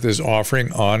Cozy Earth is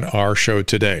offering on our show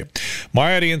today.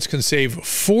 My audience can save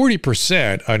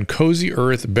 40% on Cozy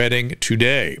Earth bedding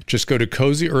today. Just go to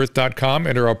CozyEarth.com,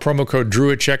 enter our promo code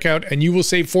Drew at checkout, and you will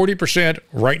save 40%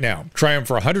 right now. Try them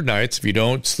for 100 nights. If you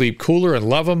don't sleep cooler and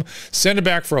love them, send it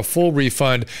back for a full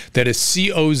refund. That is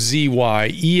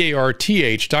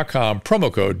CozyEarth.com,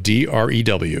 promo code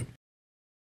DREW.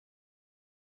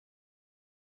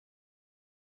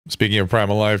 Speaking of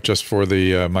Primal Life, just for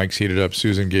the mic's heated up,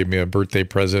 Susan gave me a birthday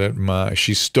present.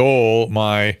 She stole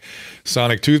my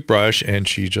sonic toothbrush, and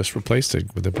she just replaced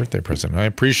it with a birthday present. I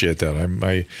appreciate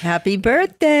that. Happy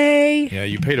birthday. Yeah,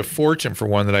 you paid a fortune for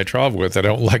one that I traveled with that I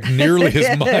don't like nearly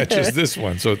as much as this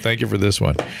one. So thank you for this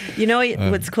one. You know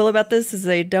what's cool about this is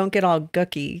they don't get all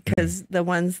gooky, because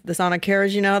the Sonic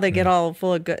Cares, they get all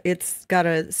full of it's got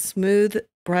a smooth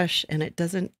brush and it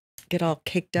doesn't get all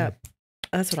caked up.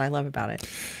 That's what I love about it.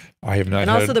 I have not. And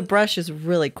also the brush is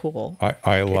really cool.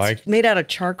 I like. It's made out of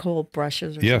charcoal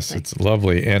brushes. Yes, something. it's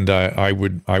lovely, and I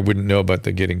wouldn't know about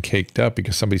the getting caked up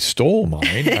because somebody stole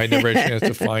mine. I never had a chance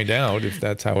to find out if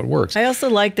that's how it works. I also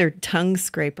like their tongue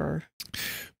scraper.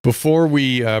 Before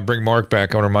we bring Mark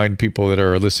back, I want to remind people that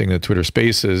are listening to Twitter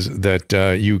Spaces that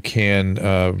you can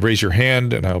raise your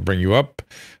hand, and I'll bring you up.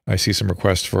 I see some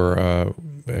requests for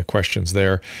questions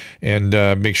there, and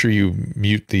make sure you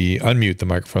unmute the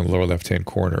microphone in the lower left-hand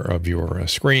corner of your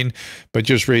screen. But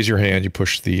just raise your hand. You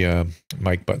push the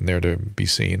mic button there to be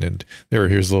seen, and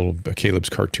here's a little Caleb's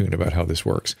cartoon about how this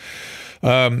works.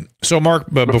 So,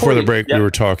 Mark, before the break, we were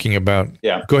talking about.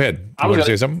 Yeah. Go ahead. You want to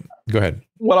say something? Go ahead.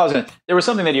 Well, there was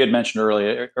something that you had mentioned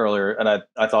earlier, and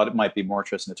I thought it might be more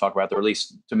interesting to talk about, or at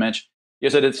least to mention. You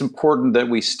said it's important that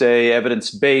we stay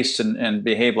evidence-based and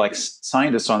behave like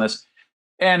scientists on this.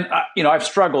 And I've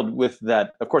struggled with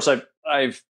that. Of course,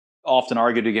 I've often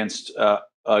argued against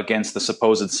the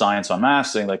supposed science on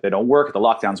masks, saying like they don't work, the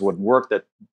lockdowns wouldn't work.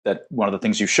 That one of the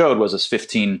things you showed was this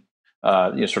 15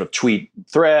 sort of tweet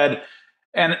thread,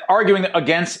 and arguing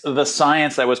against the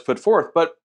science that was put forth.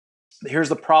 But here's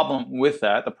the problem with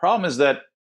that. The problem is that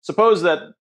suppose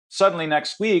that suddenly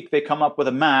next week they come up with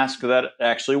a mask that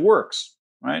actually works,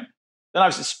 right? Then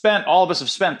all of us have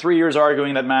spent 3 years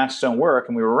arguing that masks don't work,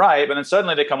 and we were right. But then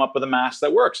suddenly they come up with a mask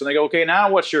that works, and they go, okay, now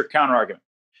what's your counter argument?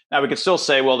 Now we could still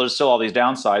say, well, there's still all these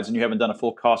downsides, and you haven't done a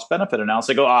full cost benefit analysis.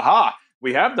 They go, aha,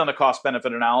 we have done a cost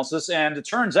benefit analysis, and it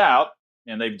turns out,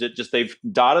 and they've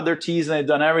dotted their T's and they've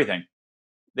done everything.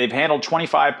 They've handled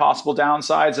 25 possible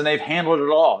downsides, and they've handled it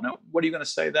all. Now, what are you going to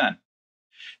say then?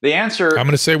 The anscer I'm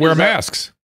going to say wear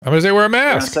masks. I'm going to say wear a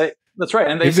mask. That's right.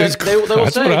 And they will say,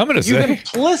 that's what I'm going to say.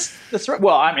 That's right.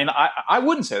 Well, I mean, I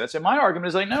wouldn't say that. So my argument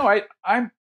is like, no,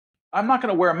 I'm not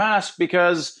going to wear a mask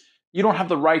because you don't have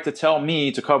the right to tell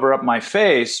me to cover up my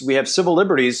face. We have civil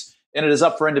liberties, and it is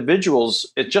up for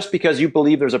individuals. Just because you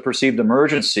believe there's a perceived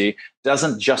emergency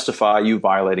doesn't justify you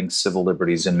violating civil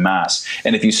liberties en masse.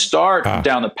 And if you start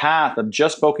down the path of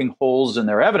just poking holes in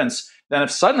their evidence, then if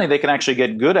suddenly they can actually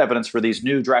get good evidence for these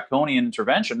new draconian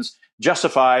interventions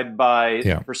justified by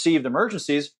perceived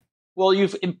emergencies, well,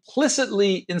 you've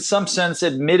implicitly, in some sense,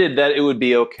 admitted that it would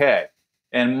be okay.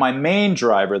 And my main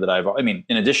driver that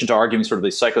in addition to arguing sort of the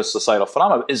psychosocietal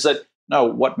phenomena, is that, no,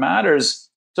 what matters,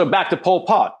 so back to Pol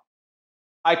Pot.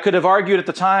 I could have argued at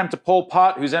the time to Pol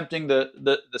Pot, who's emptying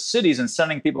the cities and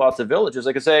sending people out to villages.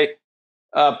 I could say,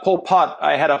 Pol Pot,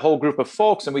 I had a whole group of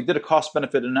folks, and we did a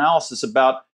cost-benefit analysis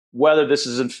about whether this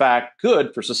is in fact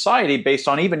good for society based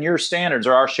on even your standards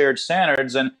or our shared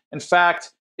standards. And in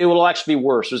fact, it will actually be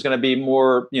worse. There's going to be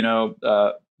more,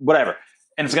 whatever.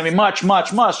 And it's going to be much,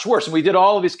 much, much worse. And we did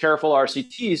all of these careful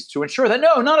RCTs to ensure that,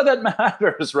 no, none of that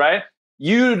matters, right?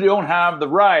 You don't have the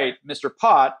right, Mr.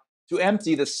 Pot, to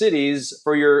empty the cities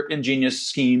for your ingenious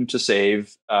scheme to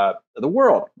save the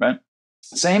world, right?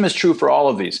 Same is true for all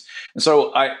of these. And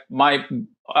so I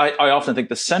often think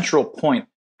the central point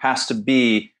has to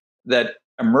be that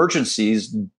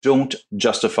emergencies don't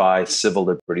justify civil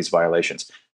liberties violations.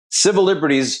 Civil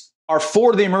liberties are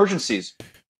for the emergencies.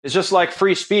 It's just like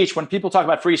free speech. When people talk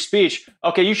about free speech,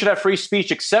 okay, you should have free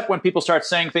speech except when people start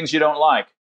saying things you don't like.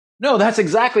 No, that's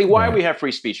exactly why we have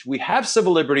free speech. We have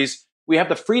civil liberties. We have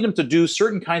the freedom to do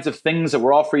certain kinds of things that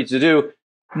we're all free to do,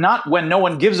 not when no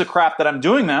one gives a crap that I'm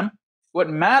doing them. What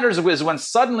matters is when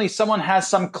suddenly someone has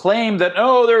some claim that,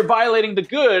 oh, they're violating the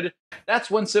good.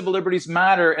 That's when civil liberties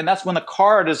matter. And that's when the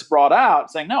card is brought out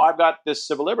saying, no, I've got this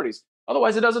civil liberties.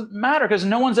 Otherwise, it doesn't matter because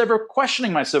no one's ever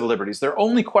questioning my civil liberties. They're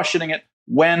only questioning it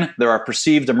when there are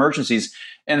perceived emergencies.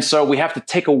 And so we have to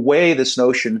take away this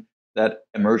notion that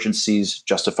emergencies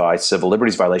justify civil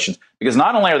liberties violations, because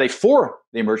not only are they for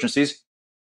the emergencies,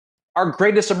 our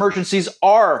greatest emergencies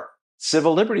are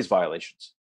civil liberties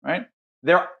violations, right?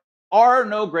 There are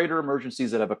no greater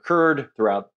emergencies that have occurred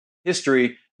throughout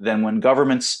history than when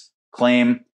governments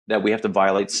claim that we have to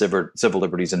violate civil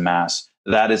liberties en masse.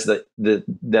 That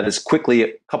is quickly,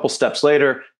 a couple steps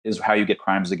later, is how you get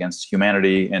crimes against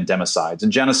humanity and democides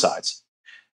and genocides.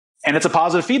 And it's a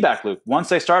positive feedback loop. Once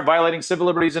they start violating civil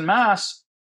liberties en masse,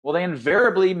 well, they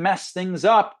invariably mess things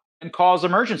up and cause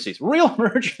emergencies, real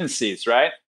emergencies,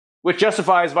 right? Which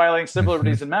justifies violating civil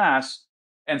liberties en masse.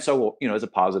 And so, it's a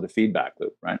positive feedback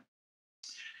loop, right?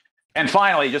 And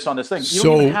finally, just on this thing, you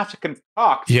don't even have to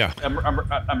concoct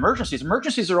emergencies.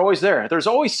 Emergencies are always there. There's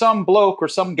always some bloke or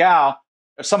some gal,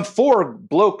 or some 4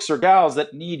 blokes or gals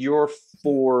that need your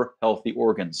 4 healthy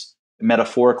organs.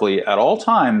 Metaphorically, at all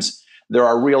times, there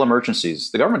are real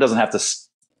emergencies. The government doesn't have to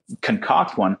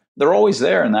concoct one. They're always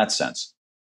there in that sense.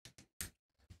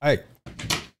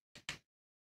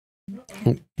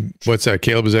 What's that,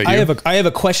 Caleb? Is that you? I have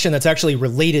a question that's actually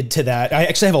related to that. I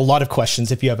actually have a lot of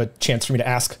questions if you have a chance for me to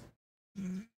ask.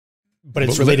 But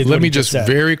it's related to let me just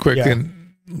very quick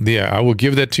I will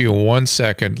give that to you in 1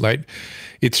 second. Like,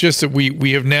 it's just that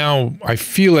we have now, I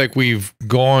feel like we've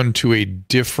gone to a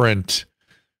different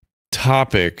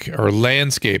topic or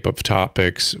landscape of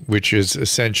topics, which is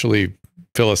essentially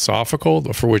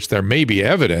philosophical, for which there may be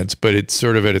evidence, but it's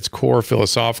sort of at its core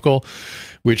philosophical,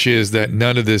 which is that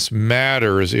none of this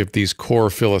matters if these core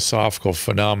philosophical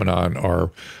phenomenon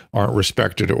aren't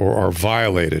respected or are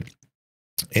violated.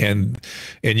 And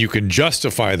you can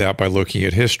justify that by looking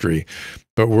at history.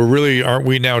 But aren't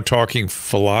we now talking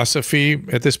philosophy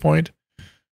at this point?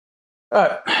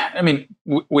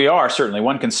 We are, certainly.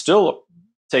 One can still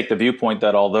take the viewpoint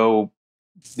that although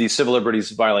these civil liberties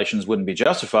violations wouldn't be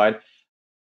justified,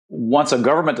 once a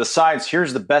government decides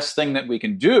here's the best thing that we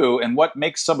can do, and what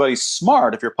makes somebody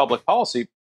smart, if you're public policy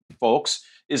folks,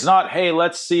 is not, hey,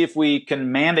 let's see if we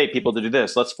can mandate people to do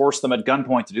this. Let's force them at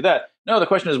gunpoint to do that. No, the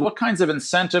question is, what kinds of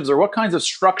incentives or what kinds of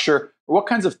structure or what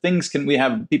kinds of things can we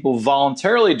have people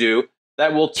voluntarily do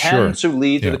that will tend to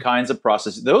lead to the kinds of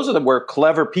processes? Those are where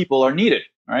clever people are needed,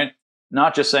 right?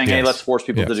 Not just saying, hey, let's force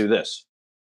people to do this.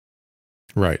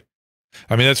 Right.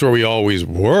 I mean, that's where we always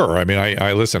were. I mean,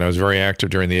 I was very active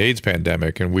during the AIDS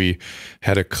pandemic, and we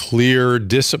had a clear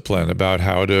discipline about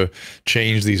how to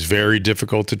change these very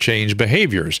difficult to change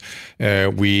behaviors.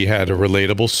 We had a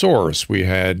relatable source. We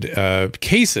had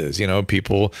cases,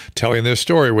 people telling their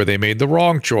story where they made the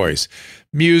wrong choice.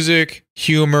 Music,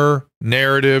 humor,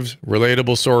 narratives,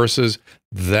 relatable sources,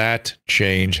 that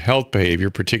change health behavior,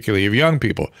 particularly of young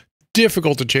people.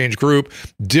 Difficult to change group,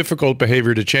 difficult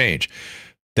behavior to change.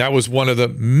 That was one of the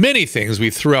many things we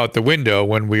threw out the window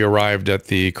when we arrived at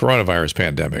the coronavirus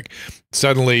pandemic.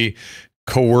 Suddenly,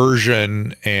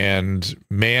 coercion and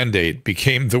mandate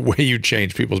became the way you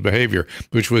change people's behavior,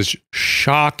 which was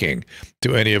shocking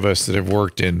to any of us that have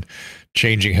worked in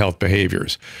changing health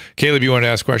behaviors. Caleb, you want to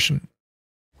ask a question?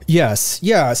 Yes.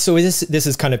 Yeah. So this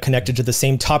is kind of connected to the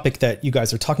same topic that you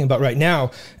guys are talking about right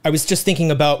now. I was just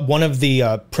thinking about one of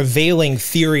the prevailing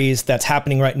theories that's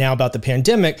happening right now about the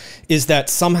pandemic is that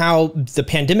somehow the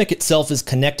pandemic itself is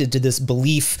connected to this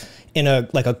belief in a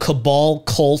cabal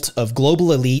cult of global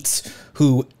elites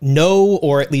who know,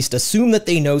 or at least assume that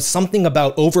they know, something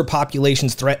about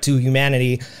overpopulation's threat to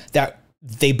humanity that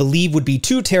they believe would be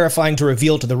too terrifying to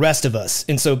reveal to the rest of us.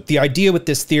 And so the idea with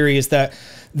this theory is that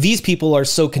these people are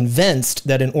so convinced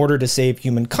that in order to save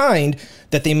humankind,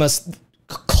 that they must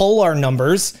cull our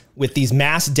numbers with these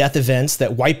mass death events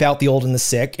that wipe out the old and the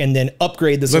sick, and then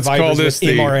upgrade the survivors with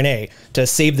mRNA to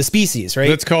save the species, right?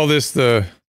 Let's call this the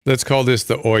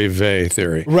oy vey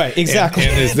theory. Right, exactly.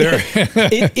 And is there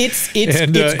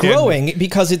it's growing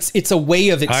because it's a way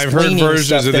of explaining. I've heard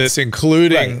versions of this,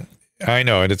 including right. I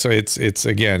know, and it's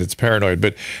again, it's paranoid,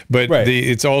 but right.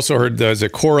 It's also heard as a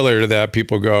corollary to that,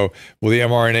 people go, well, the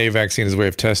mRNA vaccine is a way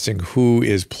of testing who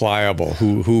is pliable,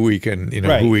 who we can,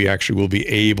 right. who we actually will be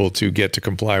able to get to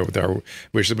comply with our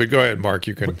wishes. But go ahead, Mark,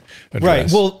 you can address.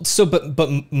 Right. Well, so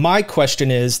but my question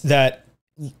is that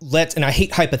and I hate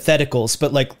hypotheticals,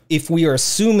 but like if we are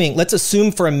assuming, let's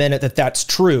assume for a minute that that's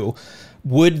true.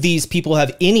 Would these people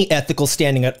have any ethical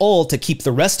standing at all to keep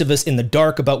the rest of us in the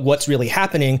dark about what's really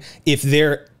happening if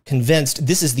they're convinced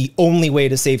this is the only way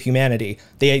to save humanity?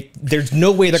 There's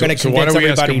no way they're going to convince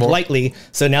everybody lightly,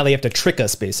 so now they have to trick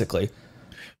us, basically.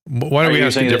 Why don't we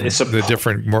ask the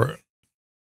different more...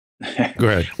 Go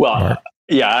ahead. Well,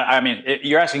 yeah, I mean,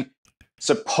 you're asking,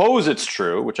 suppose it's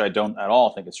true, which I don't at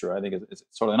all think it's true. I think it's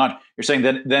totally not. You're saying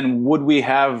that then would we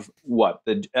have what?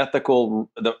 The ethical...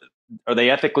 Are they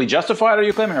ethically justified, are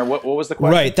you claiming, or what was the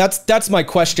question? Right, that's my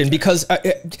question, because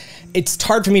it's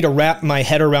hard for me to wrap my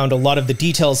head around a lot of the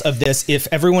details of this if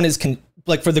everyone is,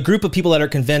 like for the group of people that are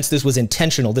convinced this was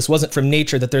intentional, this wasn't from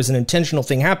nature, that there's an intentional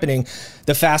thing happening,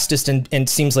 the fastest and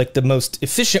seems like the most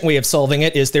efficient way of solving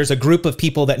it is there's a group of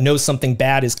people that know something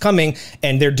bad is coming,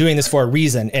 and they're doing this for a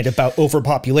reason, and about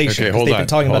overpopulation. Okay, they've been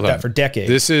talking about that for decades.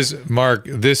 This is, Mark,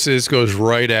 goes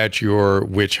right at your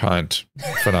witch hunt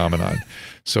phenomenon.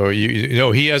 So you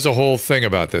know he has a whole thing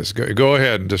about this. Go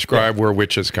ahead and describe where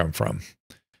witches come from.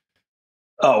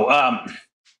 Oh,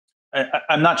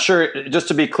 I'm not sure. Just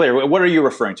to be clear, what are you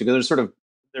referring to? Because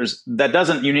there's that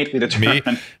doesn't uniquely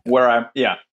determine where I'm.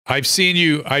 Yeah, I've seen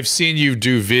you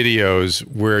do videos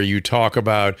where you talk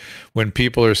about when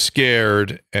people are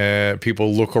scared,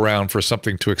 people look around for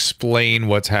something to explain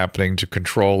what's happening, to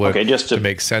control it, okay, just to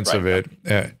make sense of it.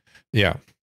 Yeah,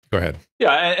 go ahead.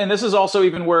 Yeah, and this is also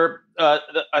even where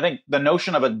I think the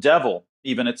notion of a devil,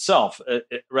 even itself,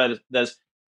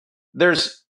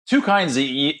 there's two kinds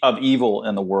of evil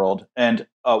in the world, and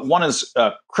one is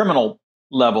criminal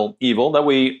level evil that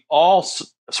we all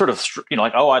sort of,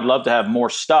 like, oh, I'd love to have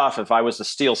more stuff. If I was to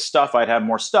steal stuff, I'd have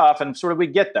more stuff, and sort of we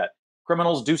get that.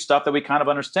 Criminals do stuff that we kind of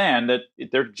understand, that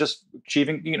they're just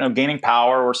achieving, gaining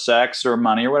power or sex or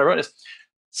money or whatever it is.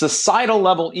 Societal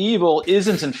level evil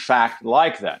isn't in fact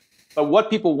like that. But what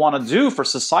people want to do for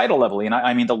societal level, and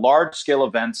I mean the large-scale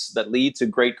events that lead to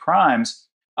great crimes,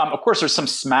 of course, there's some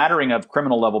smattering of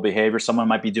criminal level behavior. Someone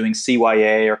might be doing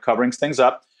CYA or covering things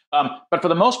up. But for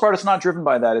the most part, it's not driven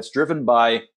by that. It's driven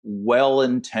by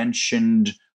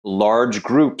well-intentioned large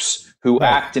groups who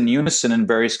act in unison in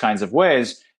various kinds of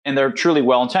ways, and they're truly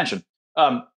well-intentioned.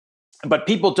 But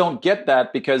people don't get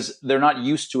that because they're not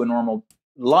used to a normal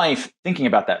life thinking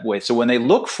about that way. So when they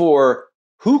look for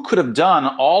who could have done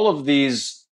all of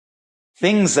these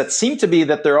things that seem to be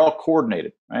that they're all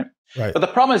coordinated, right? But the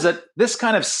problem is that this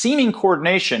kind of seeming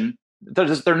coordination,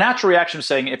 their natural reaction is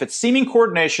saying, if it's seeming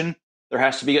coordination, there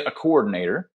has to be a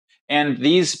coordinator. And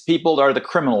these people are the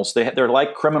criminals. They're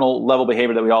like criminal level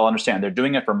behavior that we all understand. They're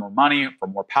doing it for more money, for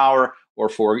more power, or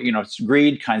for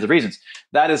greed kinds of reasons.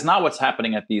 That is not what's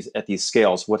happening at these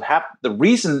scales. The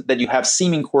reason that you have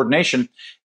seeming coordination,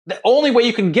 the only way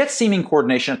you can get seeming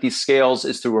coordination at these scales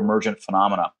is through emergent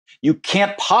phenomena. You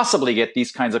can't possibly get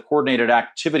these kinds of coordinated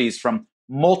activities from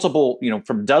multiple,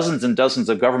 from dozens and dozens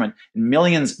of government,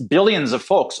 millions, billions of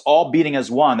folks all beating as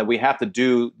one, that we have to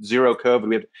do zero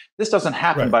COVID. This doesn't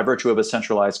happen by virtue of a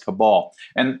centralized cabal.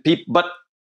 But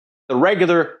the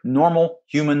regular, normal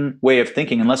human way of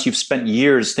thinking, unless you've spent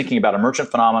years thinking about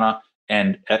emergent phenomena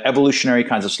and evolutionary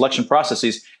kinds of selection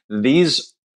processes,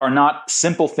 these are not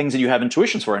simple things that you have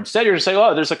intuitions for. Instead, you're just saying,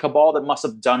 oh, there's a cabal that must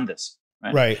have done this.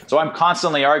 Right? So I'm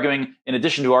constantly arguing, in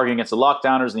addition to arguing against the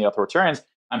lockdowners and the authoritarians,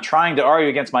 I'm trying to argue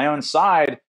against my own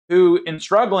side, who, in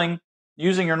struggling,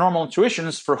 using your normal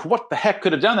intuitions for what the heck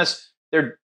could have done this,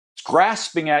 they're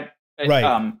grasping at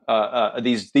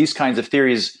these kinds of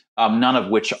theories, none of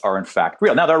which are in fact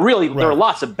real. Now, there are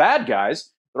lots of bad guys.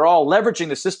 They're all leveraging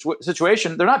the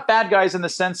situation. They're not bad guys in the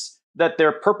sense that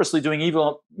they're purposely doing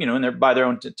evil, by their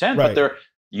own intent, but they're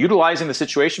utilizing the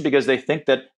situation because they think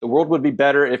that the world would be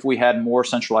better if we had more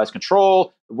centralized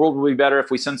control. The world would be better if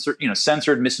we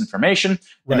censored misinformation.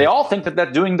 And they all think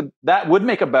that would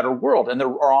make a better world. And they're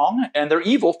wrong and they're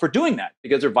evil for doing that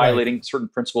because they're violating certain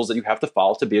principles that you have to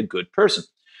follow to be a good person.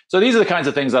 So these are the kinds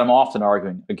of things that I'm often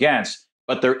arguing against.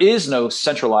 But there is no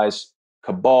centralized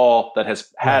cabal that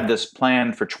has had this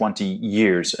plan for 20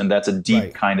 years. And that's a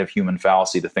deep kind of human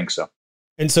fallacy to think so.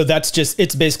 And so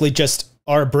it's basically just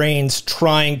our brains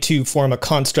trying to form a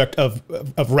construct of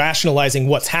rationalizing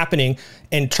what's happening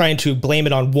and trying to blame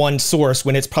it on one source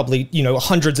when it's probably,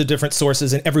 hundreds of different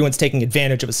sources and everyone's taking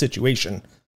advantage of a situation.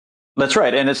 That's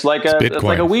right. And it's like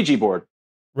a Ouija board.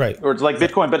 Right. Or it's like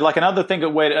Bitcoin. But like another thing,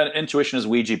 intuition is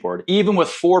Ouija board. Even with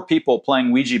 4 people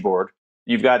playing Ouija board,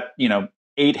 you've got,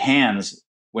 8 hands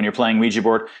when you're playing Ouija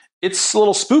board. It's a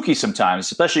little spooky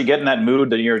sometimes, especially you get in that mood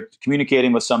that you're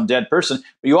communicating with some dead person.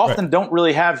 But you often don't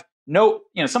really have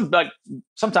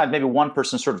sometimes maybe one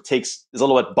person sort of is a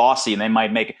little bit bossy and they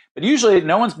might make it. But usually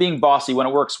no one's being bossy when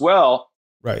it works well.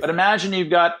 Right. But imagine you've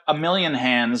got 1 million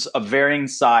hands of varying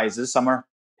sizes. Some are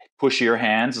pushier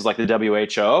hands, is like the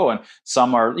WHO, and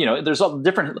some are, there's all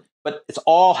different, but it's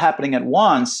all happening at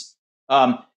once.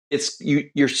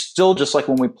 You're still just like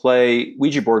when we play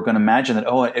Ouija board, going to imagine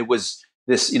that, it was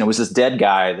this, was this dead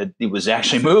guy that he was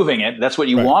actually moving it. That's what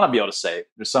you want to be able to say.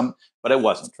 But it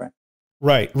wasn't, right?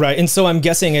 Right. And so I'm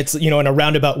guessing it's, in a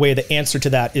roundabout way, the answer to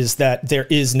that is that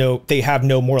they have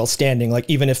no moral standing. Like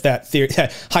even if that theory,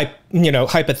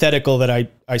 hypothetical that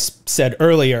I said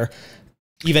earlier,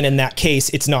 even in that case,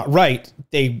 it's not right.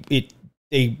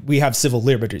 We have civil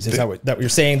liberties. Is that what you're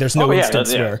saying? There's no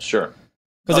instance where. Sure.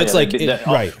 Because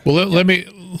right. Well, let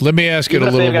me ask it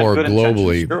a little more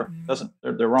globally. Sure.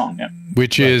 They're wrong. Yeah.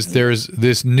 Which is there's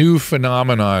this new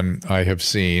phenomenon I have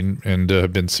seen and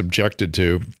have been subjected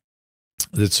to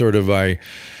that sort of I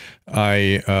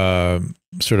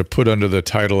sort of put under the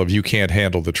title of "You can't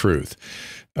handle the truth."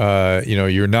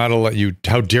 You're not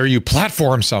how dare you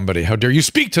platform somebody? How dare you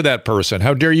speak to that person?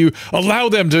 How dare you allow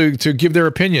them to give their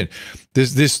opinion?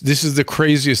 This is the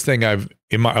craziest thing of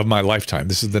my lifetime.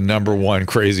 This is the #1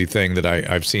 crazy thing that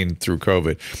I've seen through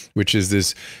COVID, which is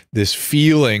this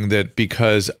feeling that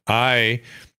because I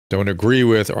don't agree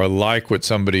with or like what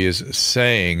somebody is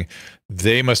saying,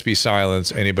 they must be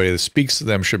silenced. Anybody that speaks to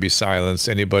them should be silenced.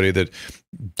 Anybody that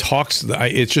talks,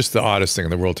 it's just the oddest thing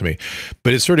in the world to me.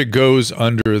 But it sort of goes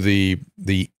under the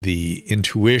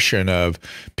intuition of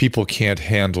people can't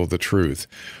handle the truth.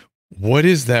 What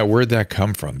is that? Where'd that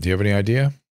come from? Do you have any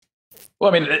idea?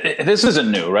 Well, I mean, this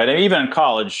isn't new, right? I mean, even in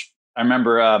college, I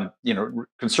remember,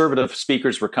 conservative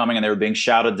speakers were coming and they were being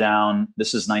shouted down.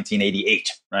 This is 1988,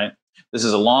 right? This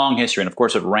is a long history. And of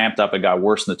course, it ramped up. It got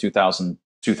worse in the 2000s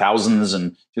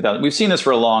and 2000. We've seen this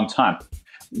for a long time.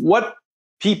 What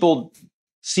people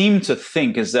seem to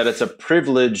think is that it's a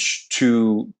privilege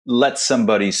to let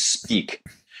somebody speak.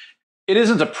 It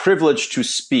isn't a privilege to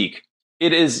speak.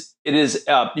 It is.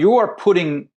 You are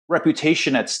putting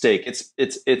reputation at stake.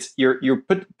 You're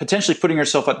potentially putting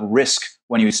yourself at risk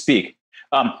when you speak.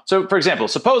 So, for example,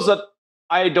 suppose that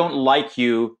I don't like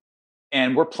you,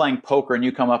 and we're playing poker, and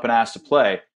you come up and ask to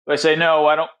play. But I say, no,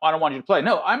 I don't want you to play.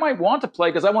 No, I might want to play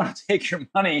because I want to take your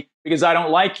money because I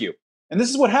don't like you. And this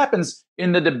is what happens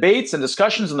in the debates and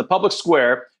discussions in the public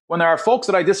square when there are folks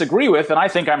that I disagree with and I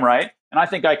think I'm right and I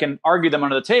think I can argue them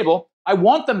under the table. I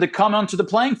want them to come onto the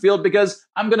playing field because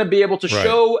I'm going to be able to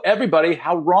show everybody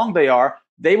how wrong they are.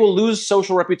 They will lose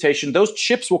social reputation. Those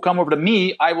chips will come over to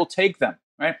me. I will take them.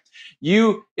 Right?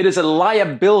 It is a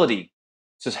liability.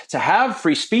 To have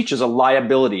free speech is a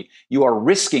liability. You are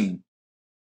risking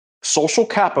social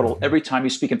capital every time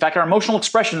you speak. In fact, our emotional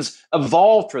expressions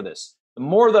evolved for this. The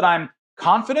more that I'm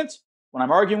confident when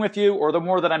I'm arguing with you, or the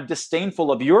more that I'm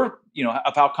disdainful of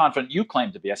of how confident you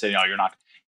claim to be. I say, no, you're not.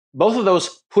 Both of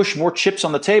those push more chips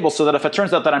on the table so that if it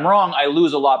turns out that I'm wrong, I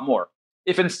lose a lot more.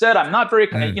 If instead I'm not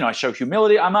very, I show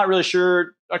humility, I'm not really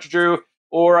sure, Dr. Drew,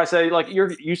 or I say, like,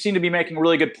 you seem to be making a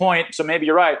really good point, so maybe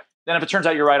you're right. Then if it turns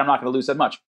out you're right, I'm not going to lose that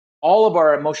much. All of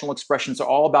our emotional expressions are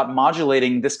all about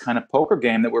modulating this kind of poker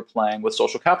game that we're playing with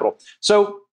social capital.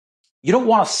 So you don't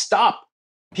want to stop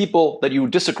people that you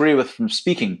disagree with from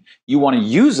speaking. You want to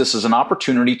use this as an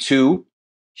opportunity to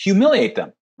humiliate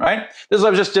them, right?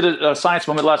 I just did a science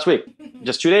moment last week,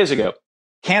 just 2 days ago.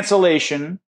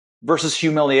 Cancellation versus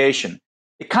humiliation.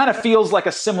 it kind of feels like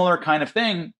a similar kind of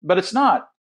thing, but it's not.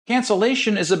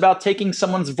 Cancellation is about taking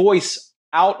someone's voice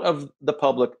out of the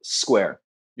public square.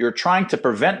 You're trying to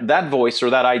prevent that voice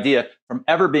or that idea from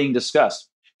ever being discussed.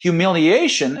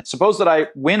 Humiliation, suppose that I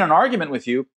win an argument with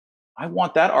you, I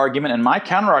want that argument and my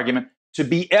counter argument to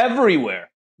be everywhere,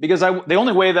 because the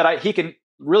only way that he can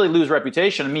really lose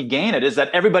reputation and me gain it is that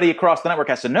everybody across the network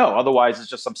has to know. Otherwise, it's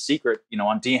just some secret,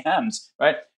 on DMs,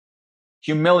 right?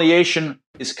 Humiliation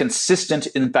is consistent.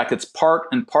 In fact, it's part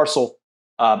and parcel.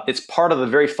 It's part of the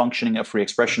very functioning of free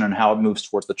expression and how it moves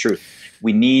towards the truth.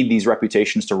 We need these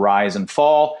reputations to rise and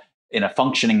fall in a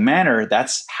functioning manner.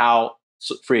 That's how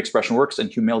free expression works. And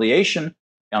humiliation,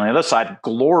 on the other side,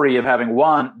 glory of having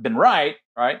been right,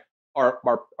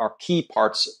 are key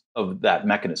parts of that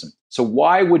mechanism. So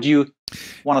why would you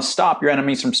want to stop your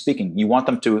enemies from speaking? You want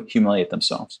them to humiliate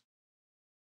themselves.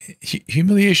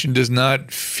 Humiliation does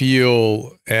not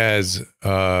feel as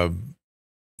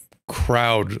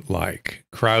crowd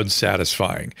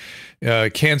satisfying.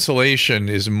 Cancellation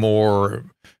is more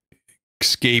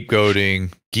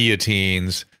scapegoating,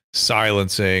 guillotines,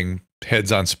 silencing,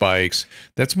 heads on spikes.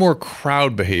 That's more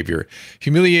crowd behavior.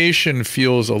 Humiliation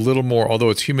feels a little more,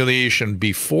 although it's humiliation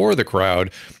before the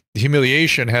crowd, the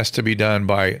humiliation has to be done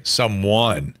by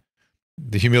someone.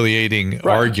 The humiliating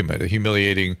argument, the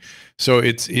humiliating. So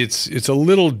it's a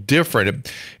little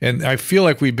different. And I feel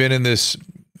like we've been in this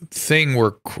thing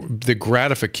where the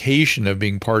gratification of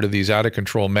being part of these out of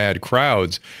control mad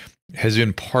crowds has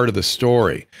been part of the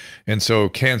story. And so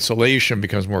cancellation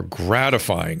becomes more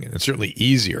gratifying and certainly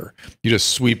easier. You just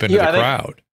sweep into the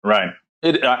crowd. Right.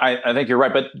 I think you're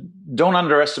right, but don't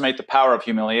underestimate the power of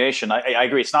humiliation. I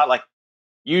agree. It's not like,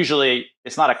 usually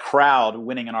it's not a crowd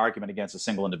winning an argument against a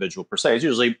single individual per se. It's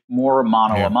usually more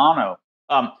mano a mano.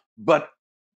 But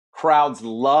crowds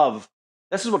love,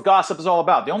 this is what gossip is all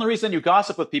about. The only reason you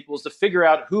gossip with people is to figure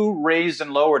out who raised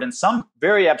and lowered, in some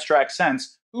very abstract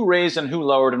sense, who raised and who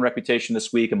lowered in reputation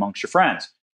this week amongst your friends.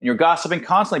 And you're gossiping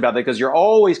constantly about that because you're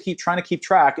always trying to keep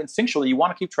track. Instinctually, you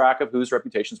want to keep track of whose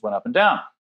reputations went up and down.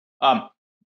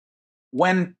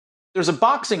 When there's a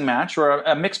boxing match or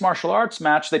a mixed martial arts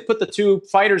match, they put the two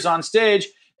fighters on stage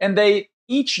and they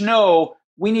each know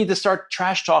we need to start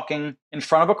trash talking in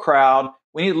front of a crowd.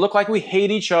 We need to look like we hate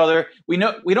each other. We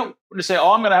don't say,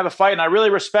 oh, I'm going to have a fight and I really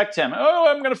respect him. Oh,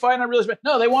 I'm going to fight and I really respect.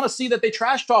 No, they want to see that they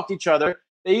trash talked each other.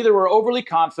 They either were overly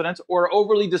confident or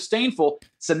overly disdainful.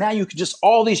 So now you could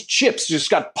all these chips just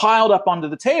got piled up onto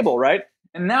the table, right?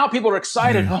 And now people are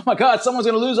excited. Oh my God, someone's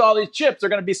going to lose all these chips. They're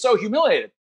going to be so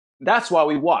humiliated. That's why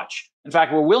we watch. In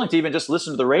fact, we're willing to even just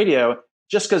listen to the radio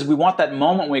just because we want that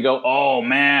moment when we go, oh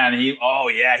man,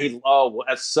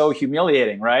 that's so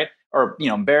humiliating, right? Or,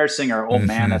 embarrassing, or, oh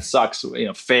man, that sucks,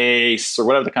 face, or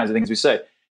whatever the kinds of things we say.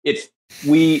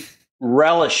 We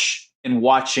relish in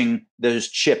watching those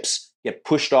chips get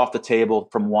pushed off the table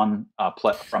from off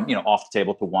the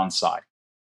table to one side.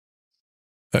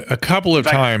 A couple of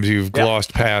times you've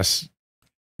glossed past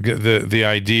the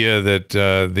idea that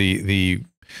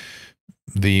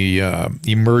the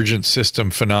emergent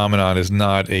system phenomenon is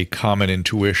not a common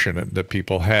intuition that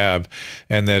people have,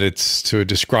 and that it's, to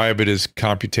describe it, as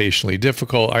computationally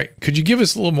difficult. Could you give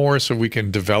us a little more so we can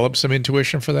develop some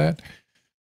intuition for that?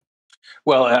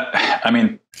 Well,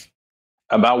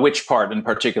 about which part in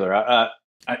particular?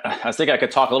 I think I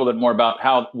could talk a little bit more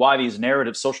about why these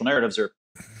social narratives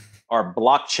are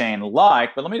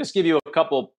blockchain-like, but let me just give you a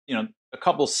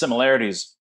couple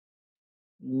similarities.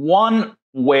 One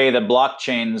way that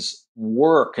blockchains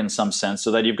work in some sense,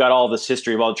 so that you've got all this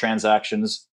history of all the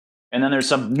transactions, and then there's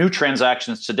some new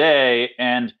transactions today,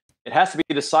 and it has to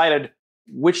be decided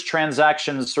which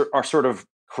transactions are sort of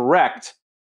correct,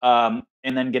 and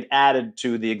then get added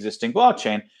to the existing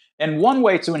blockchain. And one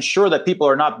way to ensure that people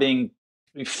are not being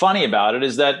funny about it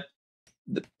is that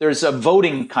there's a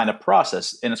voting kind of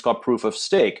process, and it's called proof of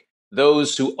stake.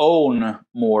 Those who own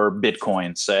more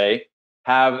Bitcoin, say,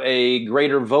 have a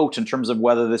greater vote in terms of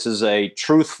whether this is a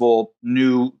truthful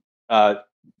new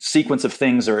sequence of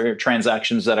things or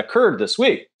transactions that occurred this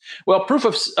week. Well, proof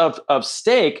of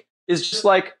stake is just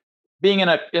like being in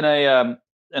a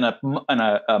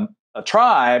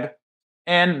tribe,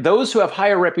 and those who have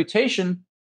higher reputation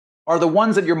are the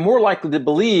ones that you're more likely to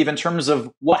believe in terms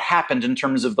of what happened in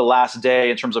terms of the last day,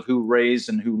 in terms of who raised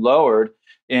and who lowered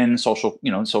in social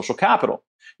capital.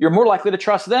 You're more likely to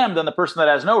trust them than the person that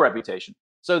has no reputation.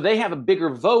 So they have a bigger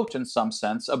vote in some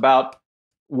sense about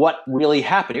what really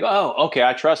happened. You go, oh, okay,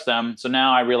 I trust them. So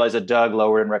now I realize that Doug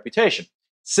lowered in reputation.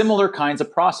 Similar kinds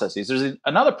of processes. There's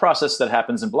another process that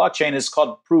happens in blockchain is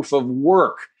called proof of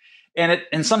work. And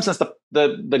in some sense,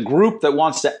 the group that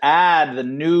wants to add the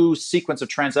new sequence of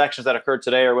transactions that occurred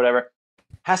today or whatever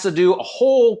has to do a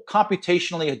whole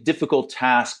computationally difficult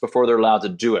task before they're allowed to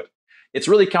do it. It's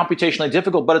really computationally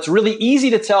difficult, but it's really easy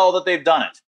to tell that they've done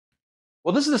it.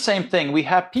 Well, this is the same thing. We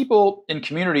have people in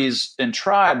communities and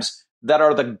tribes that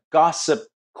are the gossip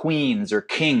queens or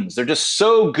kings. They're just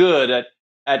so good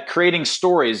at creating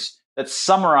stories that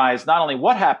summarize not only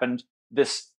what happened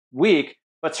this week,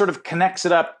 but sort of connects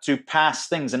it up to past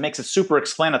things and makes it super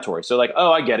explanatory. So like,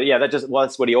 oh, I get it. Yeah,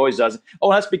 that's what he always does.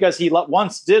 Oh, that's because he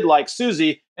once did like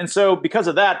Susie. And so because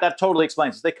of that, that totally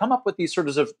explains it. They come up with these sort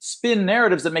of spin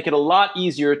narratives that make it a lot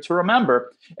easier to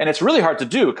remember. And it's really hard to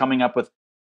do, coming up with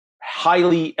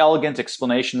highly elegant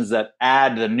explanations that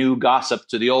add the new gossip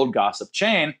to the old gossip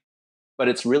chain. But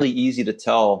it's really easy to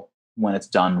tell when it's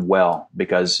done well,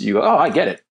 because you go, oh, I get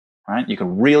it. Right? You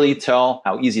can really tell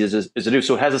how easy it is to do.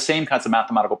 So it has the same kinds of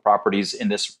mathematical properties in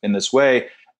this way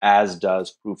as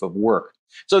does proof of work.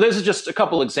 So this is just a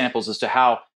couple examples as to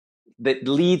how that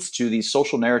leads to these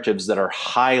social narratives that are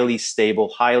highly stable,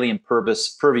 highly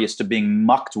impervious to being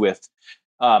mucked with.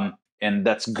 And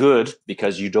that's good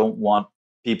because you don't want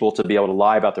people to be able to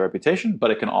lie about their reputation,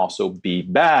 but it can also be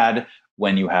bad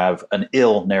when you have an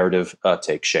ill narrative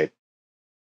take shape.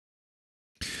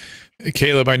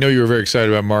 Caleb, I know you were very excited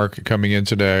about Mark coming in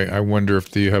today. I wonder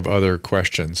if you have other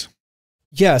questions.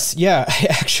 Yes, yeah, I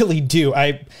actually do.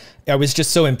 I was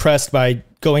just so impressed by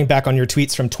going back on your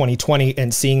tweets from 2020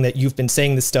 and seeing that you've been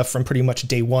saying this stuff from pretty much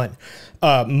day one.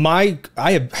 I'm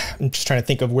just trying to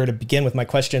think of where to begin with my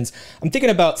questions. I'm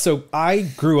thinking about, so I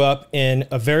grew up in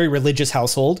a very religious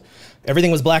household.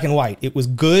 Everything was black and white. It was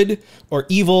good or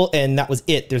evil, and that was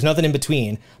it. There's nothing in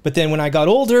between. But then when I got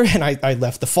older and I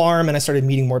left the farm and I started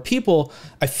meeting more people,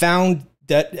 I found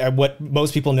that what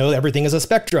most people know, everything is a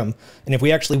spectrum. And if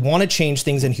we actually want to change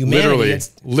things in humanity,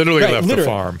 literally left the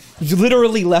farm.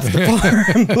 Literally left the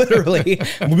farm. Literally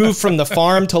moved from the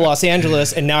farm to Los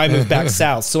Angeles, and now I moved back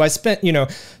south. So I spent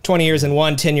 20 years in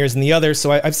one, 10 years in the other.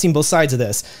 So I've seen both sides of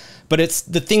this. But it's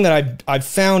the thing that I've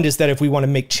found is that if we want to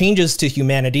make changes to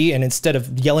humanity, and instead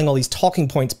of yelling all these talking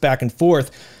points back and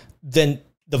forth, then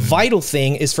the vital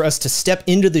thing is for us to step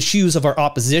into the shoes of our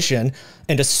opposition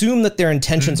and assume that their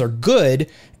intentions are good,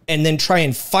 and then try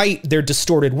and fight their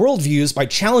distorted worldviews by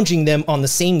challenging them on the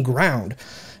same ground.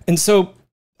 And so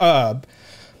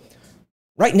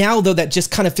right now, though, that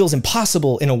just kind of feels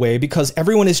impossible in a way, because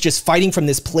everyone is just fighting from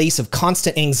this place of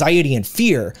constant anxiety and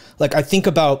fear. Like I think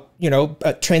about,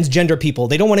 transgender people.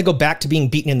 They don't want to go back to being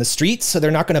beaten in the streets, so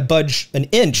they're not going to budge an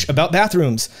inch about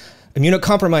bathrooms.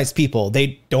 Immunocompromised people,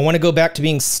 they don't want to go back to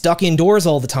being stuck indoors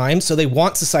all the time, so they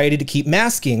want society to keep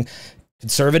masking.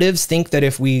 Conservatives think that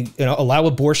if we allow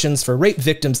abortions for rape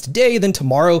victims today, then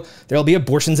tomorrow there'll be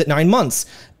abortions at 9 months.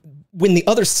 When the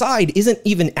other side isn't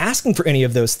even asking for any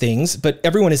of those things, but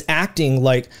everyone is acting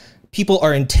like people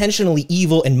are intentionally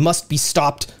evil and must be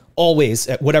stopped always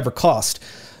at whatever cost.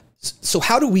 So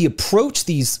how do we approach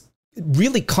these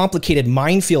really complicated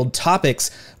minefield topics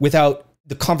without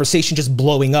the conversation just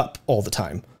blowing up all the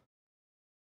time?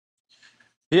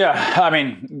 Yeah, I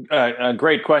mean, a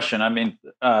great question. I mean,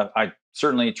 I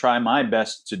certainly try my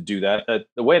best to do that.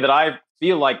 The way that I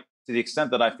feel like, to the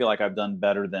extent that I feel like I've done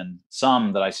better than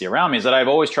some that I see around me, is that I've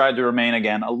always tried to remain,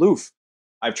 again, aloof.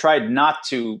 I've tried not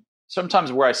to,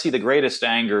 sometimes where I see the greatest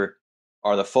anger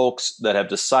are the folks that have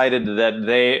decided that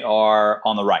they are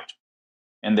on the right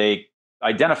and they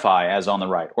identify as on the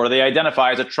right, or they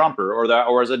identify as a Trumper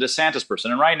or as a DeSantis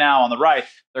person. And right now on the right,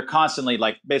 they're constantly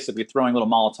like basically throwing little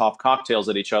Molotov cocktails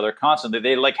at each other constantly.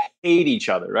 They like hate each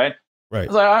other, right? Right.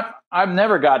 I've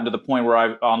never gotten to the point where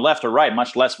I've on left or right,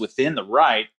 much less within the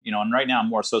right, and right now I'm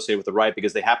more associated with the right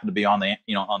because they happen to be on the,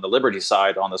 on the liberty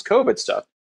side on this COVID stuff.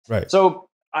 Right. So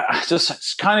I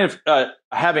just kind of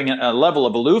having a level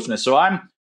of aloofness. So I'm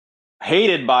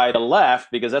hated by the left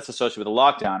because that's associated with the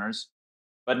lockdowners.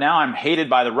 But now I'm hated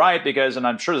by the right because, and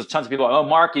I'm sure there's tons of people, oh,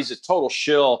 Mark, he's a total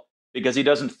shill because he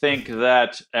doesn't think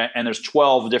that, and there's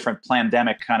 12 different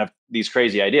pandemic kind of these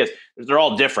crazy ideas. They're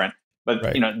all different, but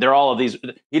right. They're all of these.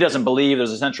 He doesn't believe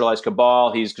there's a centralized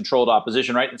cabal. He's controlled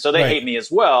opposition, right? And so they hate me as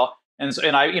well. And so,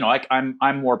 and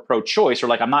I'm more pro-choice, or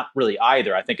like I'm not really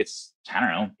either. I think it's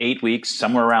 8 weeks,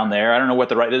 somewhere around there. I don't know what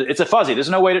the right. It's a fuzzy. There's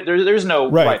no way. There's no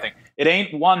right thing. It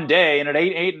ain't one day, and it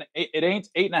ain't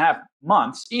 8.5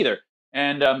 months either.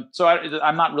 And so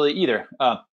I'm not really either.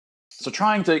 So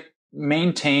trying to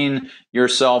maintain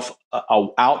yourself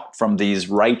out from these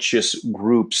righteous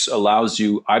groups allows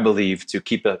you, I believe, to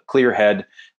keep a clear head,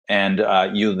 and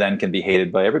you then can be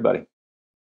hated by everybody.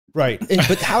 Right.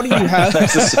 But how do you have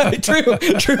true.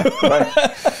 Right.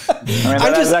 I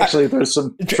mean, actually, there's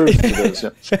some truth to this.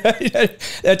 Yeah.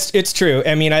 It's true.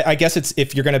 I mean, I guess it's,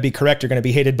 if you're going to be correct, you're going to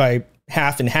be hated by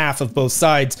half and half of both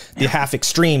sides, the half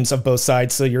extremes of both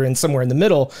sides. So you're in somewhere in the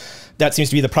middle. That seems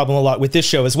to be the problem a lot with this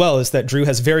show as well, is that Drew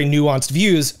has very nuanced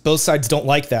views. Both sides don't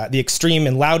like that. The extreme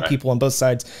and loud people on both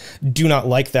sides do not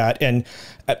like that. And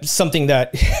something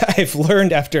that I've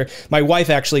learned after, my wife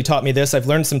actually taught me this. I've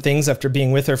learned some things after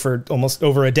being with her for almost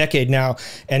over a decade now.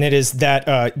 And it is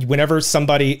that whenever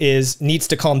somebody needs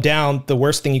to calm down, the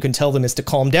worst thing you can tell them is to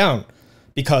calm down,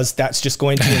 because that's just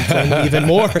going to inflame them even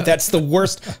more. That's the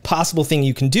worst possible thing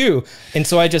you can do. And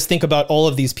so I just think about all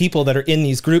of these people that are in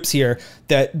these groups here,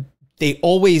 that they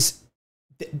always,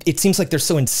 it seems like they're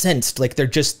so incensed, like they're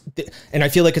just, and I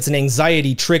feel like it's an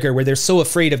anxiety trigger where they're so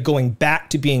afraid of going back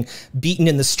to being beaten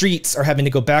in the streets, or having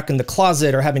to go back in the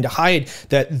closet, or having to hide,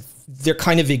 that they're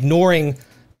kind of ignoring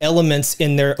elements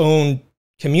in their own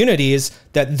communities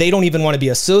that they don't even want to be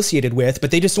associated with,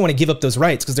 but they just don't want to give up those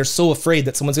rights because they're so afraid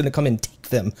that someone's going to come and take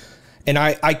them. And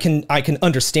I can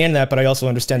understand that, but I also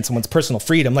understand someone's personal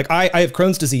freedom. Like I have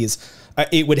Crohn's disease.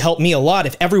 It would help me a lot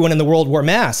if everyone in the world wore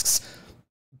masks.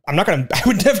 I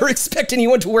would never expect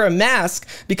anyone to wear a mask,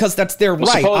 because that's their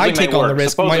right. I take on the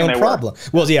risk of my own problem.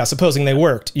 Well, yeah, supposing they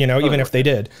worked, even if they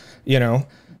did,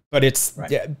 but it's,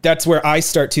 that's where I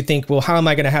start to think, well, how am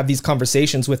I going to have these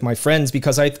conversations with my friends?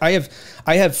 Because I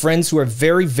have friends who are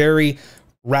very, very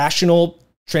rational,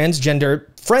 transgender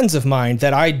friends of mine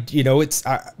that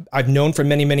I've known for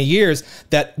many, many years,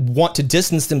 that want to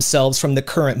distance themselves from the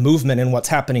current movement and what's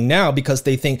happening now, because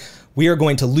they think we are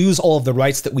going to lose all of the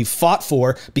rights that we've fought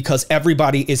for, because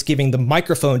everybody is giving the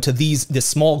microphone to this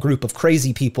small group of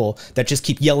crazy people that just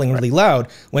keep yelling really loud,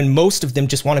 when most of them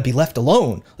just want to be left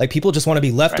alone. Like, people just want to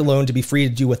be left alone to be free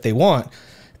to do what they want.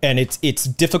 And it's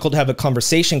difficult to have a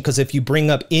conversation, because if you bring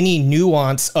up any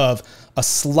nuance of a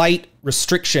slight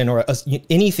restriction or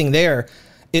anything there,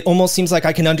 it almost seems like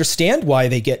I can understand why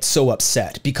they get so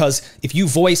upset. Because if you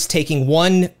voice taking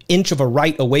 1 inch of a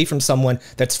right away from someone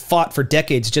that's fought for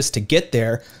decades just to get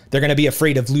there, they're going to be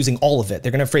afraid of losing all of it.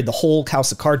 They're going to be afraid the whole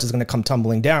house of cards is going to come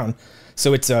tumbling down.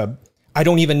 So I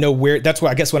don't even know where, that's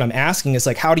what I guess what I'm asking is,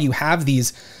 like, how do you have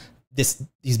these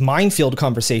minefield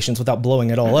conversations without blowing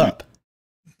it all up?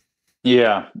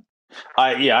 Yeah.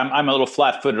 I'm a little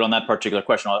flat-footed on that particular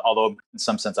question, although in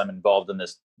some sense I'm involved in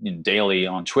this daily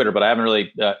on Twitter, but I haven't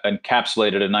really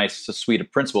encapsulated a nice suite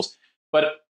of principles.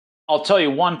 But I'll tell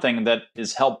you one thing that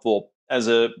is helpful as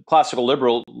a classical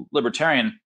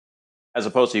libertarian, as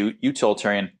opposed to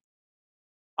utilitarian.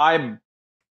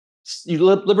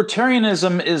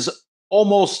 Libertarianism is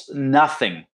almost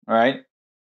nothing, right?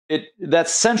 That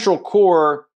central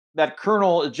core, that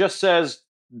kernel, it just says,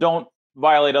 don't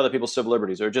violate other people's civil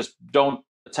liberties, or just don't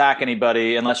attack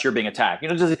anybody unless you're being attacked.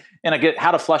 And I get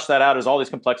how to flesh that out is all these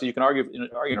complexities. You can argue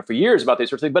for years about these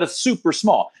sorts of things, but it's super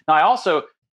small. Now, I also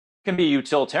can be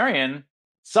utilitarian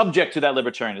subject to that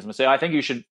libertarianism and say, I think you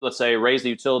should, let's say, raise the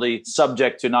utility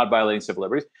subject to not violating civil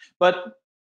liberties. But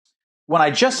when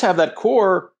I just have that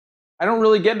core, I don't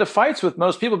really get into fights with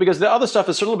most people, because the other stuff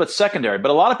is a little bit secondary.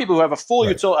 But a lot of people who have a full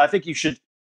utility, I think you should,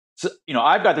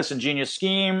 I've got this ingenious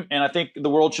scheme, and I think the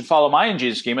world should follow my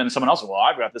ingenious scheme. And someone else, well,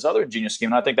 I've got this other ingenious scheme,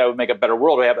 and I think that would make a better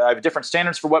world. I have different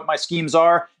standards for what my schemes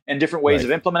are, and different ways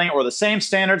of implementing, or the same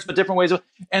standards but different ways of.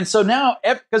 And so now,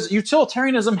 because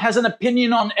utilitarianism has an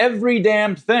opinion on every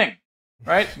damned thing,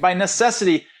 right? By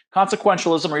necessity,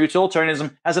 consequentialism or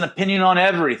utilitarianism has an opinion on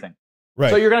everything.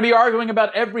 Right. So you're going to be arguing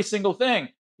about every single thing.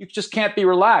 You just can't be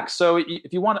relaxed. So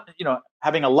if you want,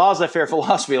 having a laissez-faire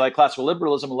philosophy like classical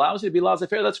liberalism allows you to be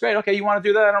laissez-faire, that's great. Okay, you want to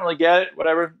do that? I don't really get it,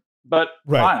 whatever. But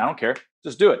fine, I don't care.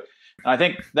 Just do it. And I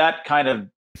think that kind of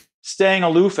staying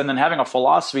aloof and then having a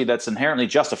philosophy that's inherently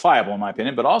justifiable, in my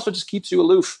opinion, but also just keeps you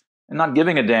aloof and not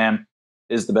giving a damn,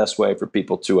 is the best way for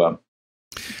people to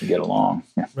get along.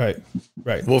 Yeah.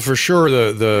 Right. Well, for sure,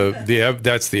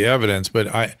 that's the evidence. But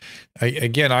I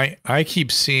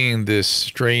keep seeing this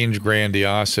strange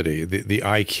grandiosity. The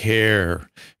I care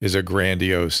is a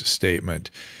grandiose statement.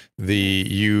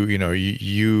 To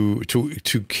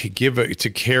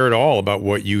care at all about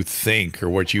what you think or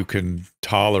what you can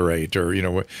tolerate,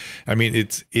 or I mean,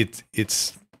 it's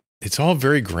all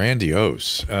very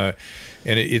grandiose, and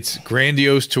it's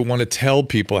grandiose to want to tell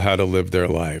people how to live their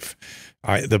life.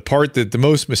 The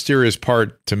most mysterious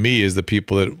part to me is the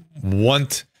people that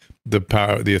want the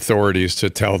power, the authorities to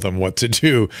tell them what to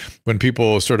do. When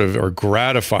people sort of are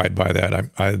gratified by that,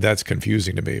 that's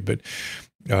confusing to me. But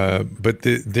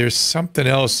there's something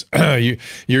else.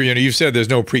 You've said there's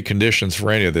no preconditions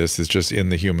for any of this. It's just in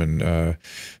the human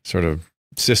sort of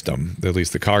system, at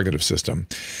least the cognitive system.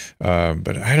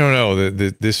 But I don't know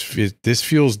that this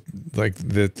feels like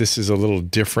that this is a little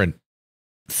different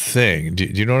thing. Do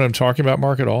you know what I'm talking about,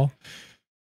 Mark, at all?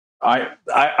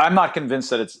 I'm not convinced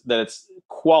that it's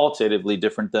qualitatively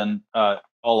different than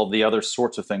all of the other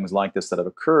sorts of things like this that have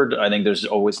occurred. I think there's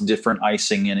always different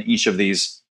icing in each of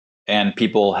these, and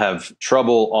people have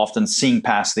trouble often seeing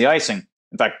past the icing.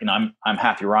 In fact, I'm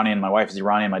half Iranian. My wife is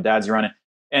Iranian. My dad's Iranian,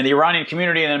 and the Iranian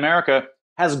community in America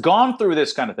has gone through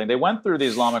this kind of thing. They went through the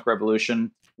Islamic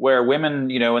Revolution, where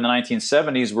women, in the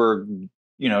 1970s were,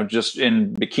 just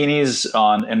in bikinis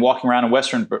and walking around in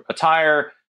Western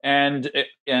attire. And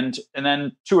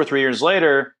then 2 or 3 years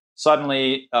later,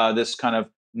 suddenly this kind of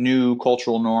new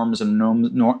cultural norms and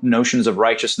notions of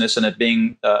righteousness, and it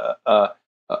being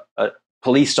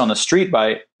policed on the street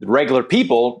by regular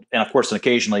people, and of course, and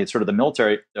occasionally it's sort of the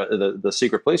military, the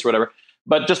secret police or whatever,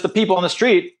 but just the people on the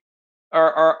street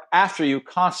are after you,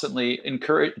 constantly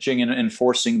encouraging and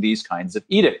enforcing these kinds of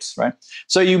edicts, right?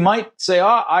 So you might say,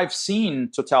 I've seen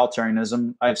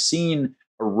totalitarianism, I've seen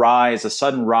a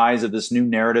sudden rise of this new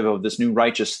narrative of this new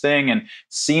righteous thing, and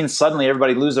seen suddenly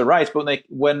everybody lose their rights. But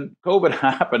when COVID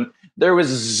happened, there was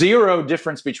zero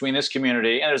difference between this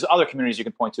community, and there's other communities you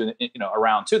can point to,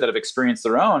 around too, that have experienced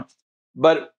their own.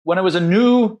 But when it was a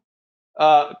new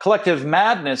collective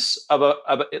madness of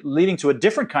leading to a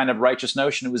different kind of righteous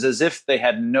notion, it was as if they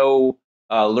had no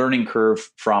learning curve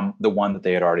from the one that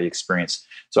they had already experienced.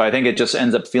 So I think it just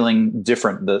ends up feeling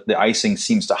different. The icing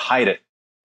seems to hide it.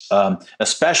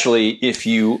 Especially if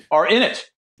you are in it,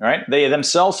 right? They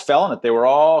themselves fell in it. They were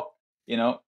all,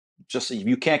 just,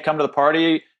 you can't come to the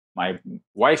party. My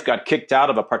wife got kicked out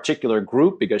of a particular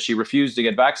group because she refused to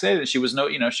get vaccinated, and she was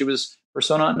she was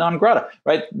persona non grata,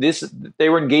 right? They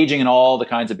were engaging in all the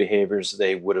kinds of behaviors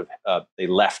they would have, they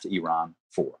left Iran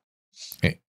for.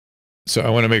 Okay. So I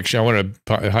want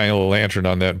to hang a little lantern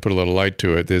on that and put a little light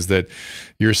to it, is that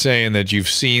you're saying that you've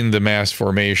seen the mass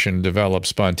formation develop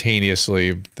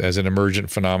spontaneously as an emergent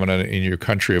phenomenon in your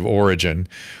country of origin.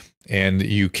 And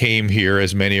you came here,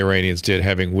 as many Iranians did,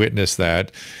 having witnessed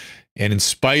that. And in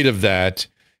spite of that,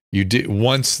 you did,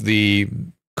 once the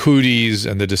cooties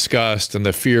and the disgust and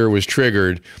the fear was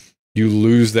triggered, you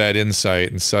lose that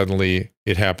insight, and suddenly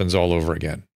it happens all over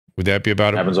again. Would that be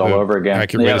about it? Happens all over again.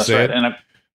 Accurate way to say it?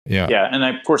 Yeah, and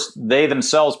of course, they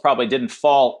themselves probably didn't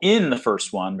fall in the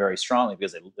first one very strongly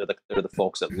because they're the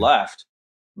folks that left,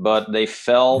 but they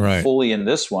fell fully in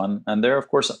this one, and they're of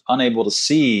course unable to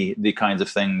see the kinds of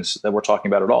things that we're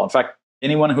talking about at all. In fact,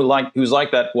 anyone who's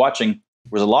like that watching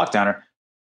was a lockdowner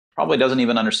probably doesn't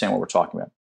even understand what we're talking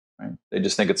about. Right? They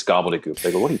just think it's gobbledygook.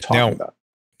 They go, "What are you talking about?"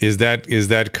 Is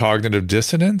that cognitive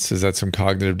dissonance? Is that some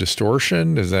cognitive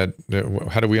distortion?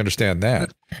 How do we understand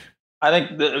that? I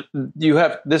think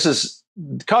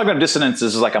cognitive dissonance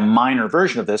is like a minor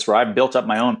version of this, where I built up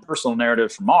my own personal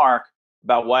narrative for Mark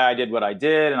about why I did what I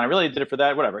did, and I really did it for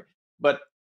that, whatever. But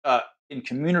in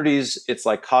communities, it's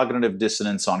like cognitive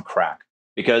dissonance on crack,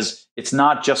 because it's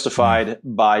not justified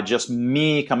by just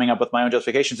me coming up with my own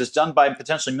justifications. It's done by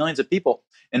potentially millions of people,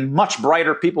 and much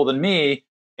brighter people than me.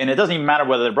 And it doesn't even matter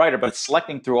whether they're brighter, but it's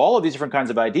selecting through all of these different kinds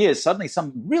of ideas. Suddenly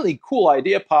some really cool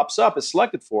idea pops up, is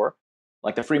selected for,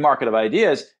 like the free market of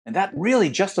ideas. And that really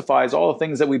justifies all the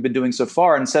things that we've been doing so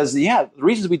far, and says, yeah, the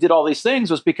reasons we did all these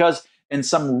things was because, in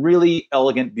some really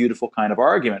elegant, beautiful kind of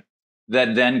argument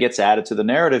that then gets added to the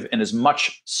narrative and is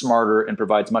much smarter and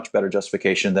provides much better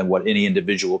justification than what any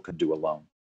individual could do alone.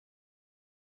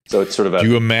 So it's sort of a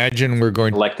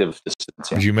collective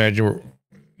distance. Yeah. Do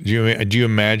you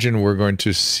imagine we're going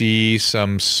to see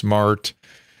some smart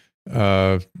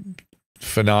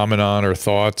phenomenon or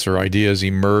thoughts or ideas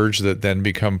emerge that then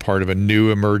become part of a new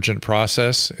emergent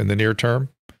process in the near term?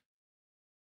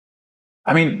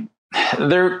 I mean,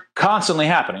 they're constantly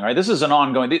happening, right? This is an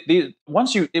ongoing.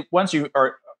 Once you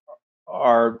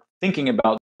are thinking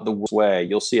about the way,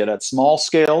 you'll see it at small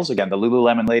scales. Again, the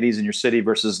Lululemon ladies in your city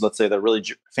versus, let's say, the really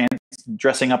fancy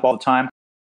dressing up all the time,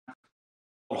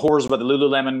 whores about the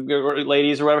Lululemon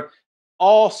ladies or whatever.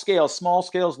 All scales, small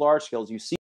scales, large scales. You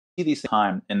see these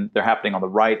time, and they're happening on the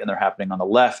right and they're happening on the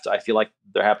left. I feel like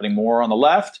they're happening more on the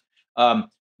left,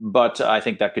 but I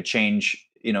think that could change,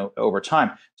 over time.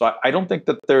 So I don't think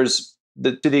that there's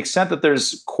to the extent that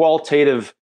there's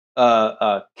qualitative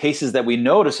cases that we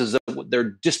notice, is that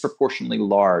they're disproportionately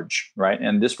large, right?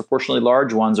 And disproportionately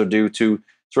large ones are due to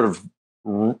sort of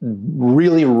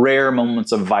really rare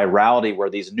moments of virality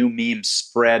where these new memes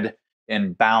spread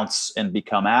and bounce and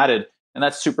become added, and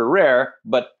that's super rare.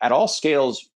 But at all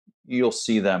scales, you'll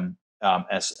see them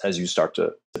as you start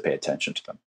to pay attention to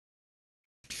them.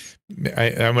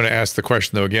 I'm going to ask the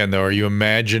question though again. Though, are you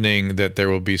imagining that there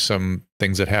will be some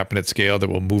things that happen at scale that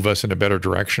will move us in a better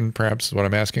direction? Perhaps is what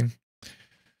I'm asking.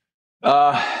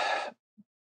 No,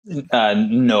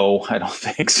 I don't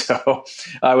think so.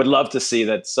 I would love to see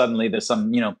that suddenly there's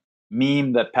some,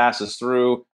 meme that passes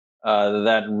through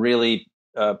that really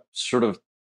sort of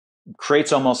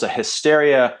creates almost a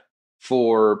hysteria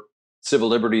for civil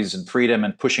liberties and freedom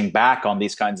and pushing back on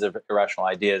these kinds of irrational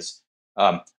ideas.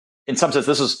 In some sense,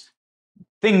 this is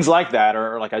things like that,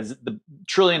 or like the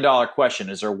trillion-dollar question: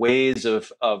 is there ways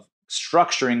of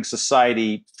structuring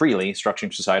society freely,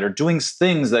 structuring society, or doing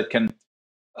things that can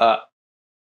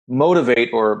motivate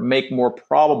or make more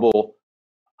probable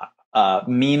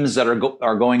memes that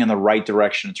are going in the right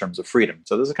direction in terms of freedom.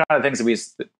 So those are the kind of things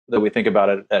that we think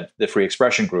about at the Free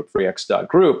Expression Group,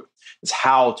 FreeX.group, is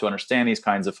how to understand these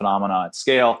kinds of phenomena at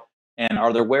scale. And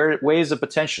are there ways of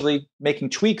potentially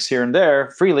making tweaks here and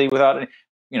there freely without any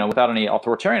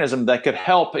authoritarianism that could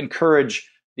help encourage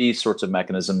these sorts of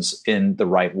mechanisms in the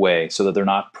right way so that they're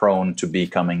not prone to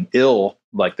becoming ill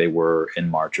like they were in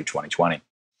March of 2020.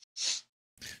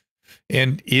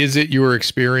 And is it your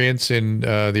experience in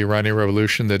the Iranian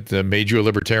Revolution that made you a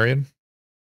libertarian?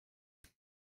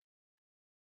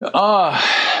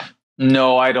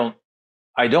 No, I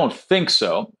don't think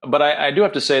so. But I do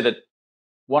have to say that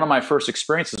one of my first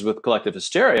experiences with collective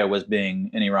hysteria was being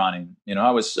an Iranian.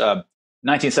 I was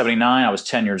 1979. I was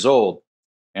 10 years old,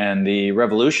 and the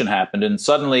revolution happened, and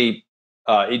suddenly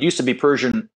it used to be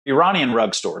Iranian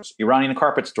rug stores, Iranian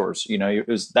carpet stores.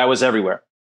 That was everywhere.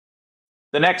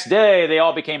 The next day, they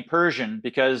all became Persian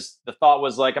because the thought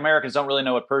was like Americans don't really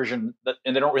know what Persian,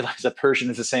 and they don't realize that Persian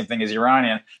is the same thing as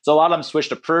Iranian. So a lot of them switched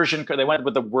to Persian. They went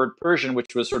with the word Persian,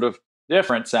 which was sort of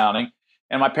different sounding.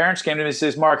 And my parents came to me and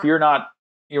says, "Mark, you're not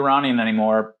Iranian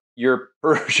anymore. You're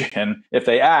Persian," if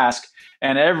they ask.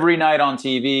 And every night on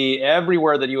TV,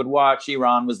 everywhere that you would watch,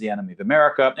 Iran was the enemy of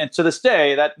America. And to this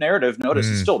day, that narrative, notice,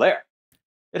 is still there.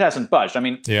 It hasn't budged. I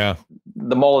mean, yeah,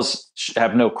 the mullahs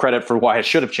have no credit for why it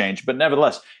should have changed, but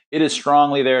nevertheless, it is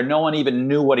strongly there. No one even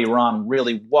knew what Iran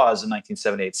really was in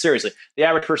 1978. Seriously, the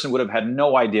average person would have had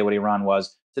no idea what Iran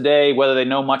was. Today, whether they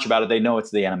know much about it, they know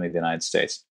it's the enemy of the United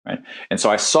States, right? And so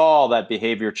I saw that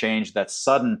behavior change, that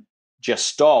sudden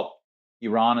gestalt.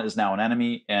 Iran is now an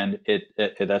enemy, and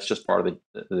that's just part of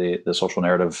the social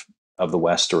narrative of the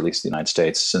West, or at least the United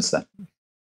States, since then.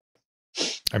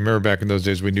 I remember back in those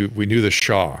days, we knew the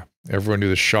Shah. Everyone knew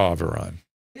the Shah of Iran.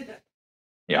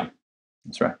 Yeah,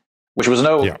 that's right. Which was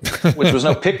no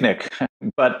picnic,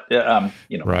 but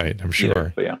right. I'm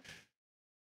sure. But yeah.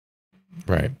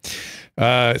 Right.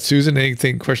 Susan,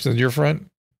 anything questions on your front?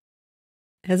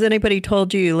 Has anybody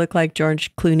told you look like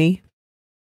George Clooney?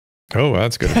 Oh,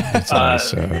 that's good. That's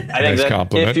nice. I think nice that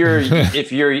compliment.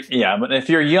 if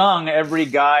you're young, every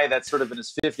guy that's sort of in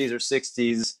his 50s or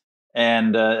 60s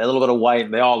and a little bit of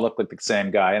white, they all look like the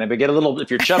same guy. And if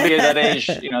you're chubby at that age,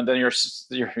 then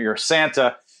you're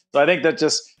Santa. So I think that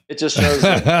it just shows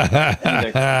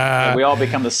that we all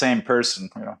become the same person.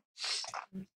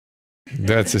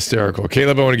 That's hysterical.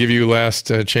 Caleb, I want to give you last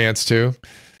chance too.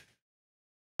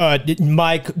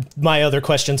 My other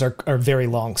questions are very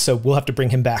long, so we'll have to bring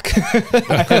him back.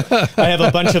 I have a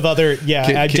bunch of other.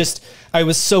 Yeah, I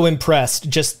was so impressed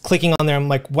just clicking on there. I'm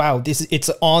like, wow,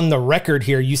 it's on the record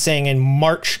here. You saying in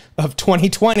March of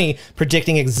 2020,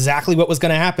 predicting exactly what was going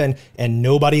to happen, and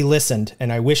nobody listened.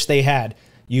 And I wish they had.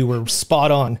 You were spot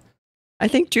on. I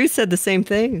think Drew said the same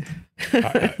thing.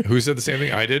 Who said the same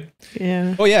thing? I did.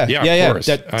 Yeah. Oh yeah. Yeah. Of course.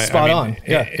 Spot on.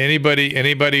 Yeah.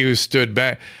 Anybody who stood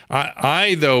back.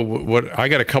 I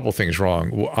got a couple things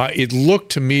wrong. It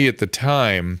looked to me at the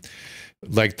time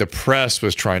like the press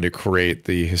was trying to create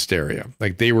the hysteria,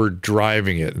 like they were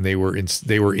driving it, and they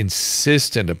were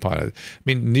insistent upon it. I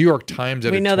mean, New York Times.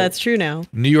 We know that's true now.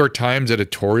 New York Times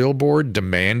editorial board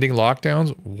demanding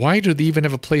lockdowns. Why do they even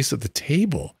have a place at the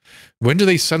table? When do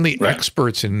they suddenly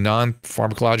experts in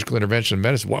non-pharmacological intervention in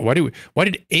medicine? Why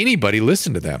did anybody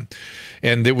listen to them?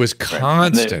 And it was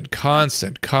constant.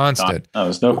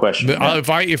 There's no question.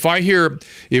 If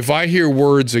I hear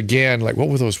words again, like what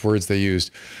were those words they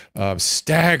used?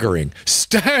 Staggering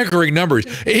numbers.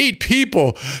 8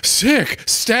 people sick.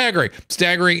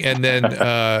 Staggering, and then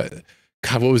God,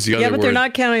 what was the other word? Yeah, but they're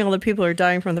not counting all the people who are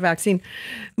dying from the vaccine.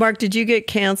 Mark, did you get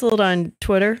canceled on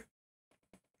Twitter?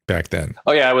 Back then.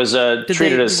 Oh yeah, I was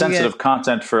treated as sensitive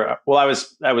content for. Well, I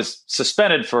was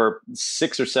suspended for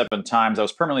 6 or 7 times. I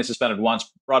was permanently suspended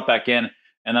once, brought back in,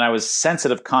 and then I was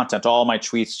sensitive content. All my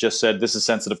tweets just said, "This is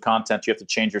sensitive content. You have to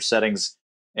change your settings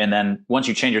And then once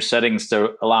you change your settings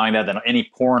to allowing that, then any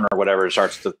porn or whatever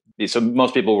starts to be. So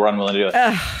most people were unwilling to do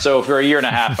it. So for a year and a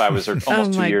half, or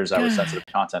almost 2 years, I was sensitive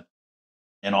to content,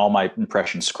 and all my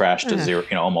impressions crashed to zero,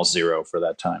 almost zero for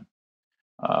that time.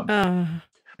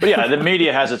 But yeah, the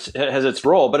media has its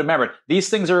role. But remember, these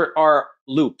things are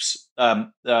loops.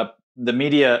 The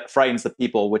media frightens the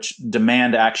people, which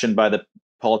demand action by the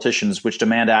politicians, which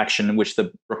demand action, which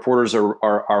the reporters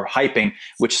are hyping,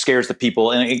 which scares the people.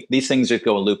 And these things just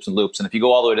go in loops and loops. And if you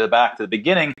go all the way to the back to the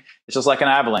beginning, it's just like an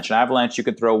avalanche. An avalanche, you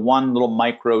could throw one little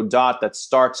micro dot that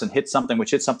starts and hits something, which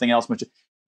hits something else. Which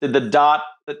the dot,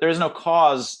 there's no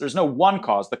cause. There's no one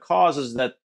cause. The cause is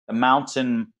that the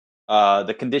mountain,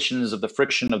 the conditions of the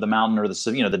friction of the mountain, or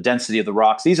the density of the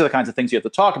rocks. These are the kinds of things you have to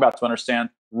talk about to understand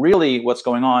really what's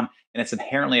going on. And it's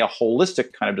inherently a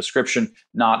holistic kind of description,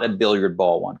 not a billiard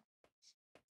ball one.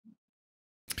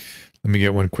 Let me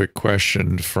get one quick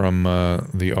question from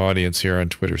the audience here on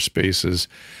Twitter Spaces.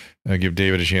 Give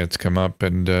David a chance to come up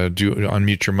and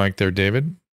unmute your mic there,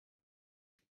 David.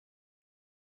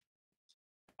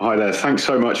 Hi there. Thanks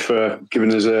so much for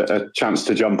giving us a chance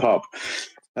to jump up.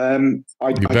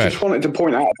 I just wanted to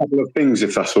point out a couple of things,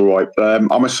 if that's all right.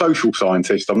 I'm a social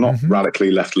scientist. I'm not radically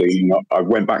left-leaning. I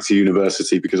went back to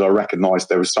university because I recognised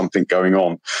there was something going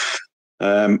on.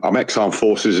 I'm ex-armed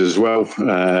forces as well,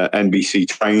 NBC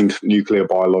trained, nuclear,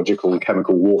 biological, and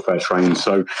chemical warfare trained.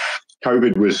 So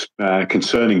COVID was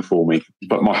concerning for me.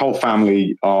 But my whole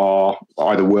family are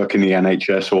either work in the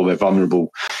NHS or they're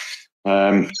vulnerable.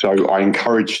 So I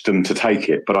encouraged them to take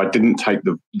it, but I didn't take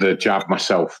the jab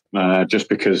myself, just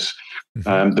because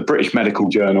the British Medical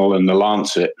Journal and the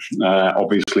Lancet,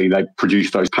 obviously they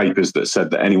produced those papers that said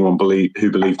that anyone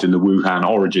who believed in the Wuhan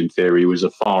origin theory was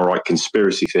a far-right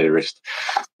conspiracy theorist.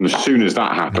 And as soon as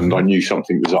that happened, I knew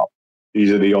something was up. These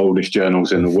are the oldest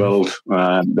journals in the world.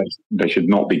 They should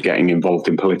not be getting involved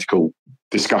in political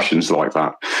discussions like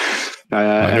that.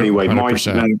 Anyway,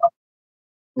 100%.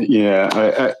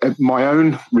 My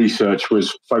own research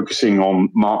was focusing on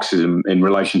Marxism in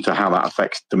relation to how that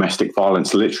affects domestic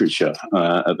violence literature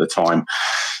at the time.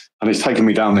 And it's taken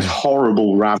me down this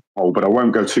horrible rabbit hole, but I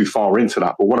won't go too far into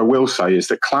that. But what I will say is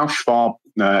that Klaus Schwab,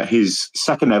 his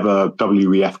second ever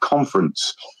WEF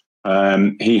conference,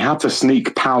 he had to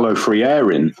sneak Paulo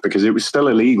Freire in because it was still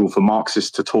illegal for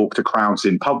Marxists to talk to crowds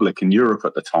in public in Europe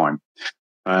at the time.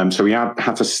 So he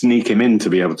had to sneak him in to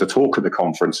be able to talk at the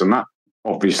conference. And that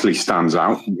obviously stands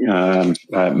out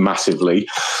massively,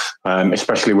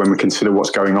 especially when we consider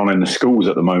what's going on in the schools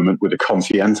at the moment with the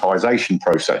conscientization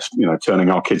process,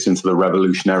 turning our kids into the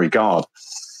Revolutionary Guard.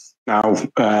 Now,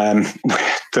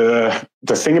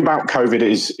 the thing about COVID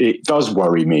is it does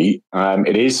worry me.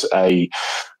 It is a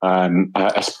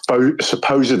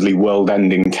supposedly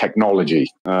world-ending technology,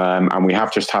 and we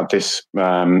have just had this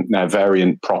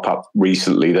variant prop up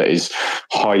recently that is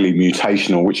highly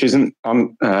mutational, which isn't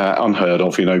unheard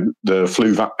of. The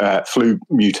flu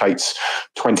mutates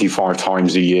 25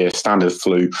 times a year, standard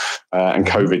flu, and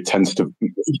COVID tends to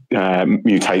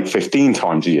mutate 15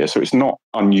 times a year. So it's not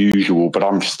unusual, but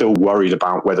I'm still worried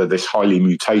about whether this highly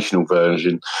mutational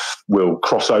version will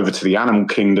cross over to the animal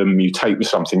kingdom, mutate with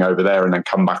something over there, and then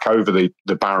come back over the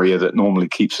barrier that normally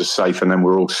keeps us safe, and then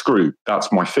we're all screwed.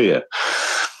 That's my fear.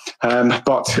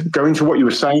 But going to what you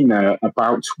were saying there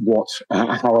about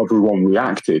how everyone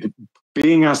reacted,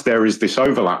 being as there is this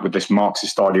overlap with this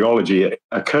Marxist ideology, it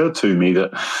occurred to me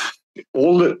that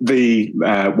all that the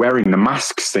wearing the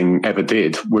masks thing ever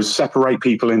did was separate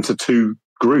people into two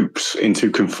groups, into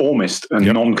conformist and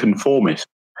non-conformist.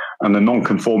 And the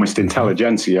non-conformist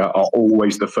intelligentsia are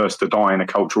always the first to die in a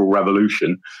cultural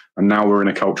revolution. And now we're in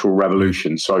a cultural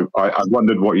revolution. So I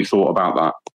wondered what you thought about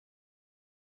that.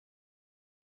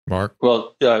 Mark?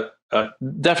 Well,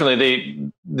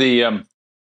 definitely the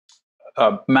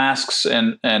masks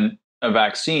and a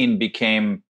vaccine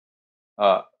became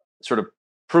sort of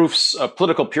proofs of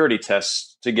political purity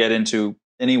tests to get into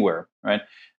anywhere, right?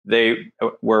 They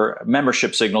were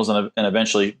membership signals and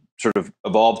eventually sort of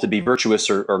evolved to be virtuous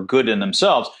or good in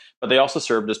themselves, but they also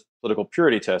served as political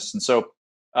purity tests. And so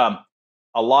a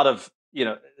lot of,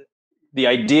 the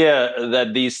idea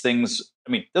that these things,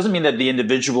 doesn't mean that the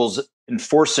individuals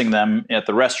enforcing them at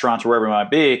the restaurants or wherever it might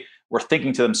be were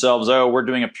thinking to themselves, oh, we're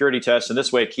doing a purity test and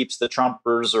this way it keeps the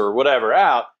Trumpers or whatever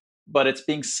out. But it's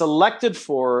being selected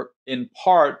for in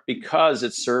part because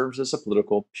it serves as a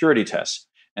political purity test.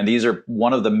 And these are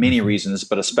one of the many reasons,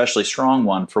 but especially strong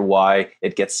one for why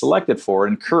it gets selected for,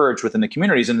 encouraged within the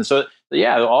communities. And so,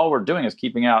 all we're doing is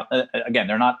keeping out, again,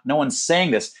 no one's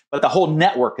saying this, but the whole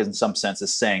network in some sense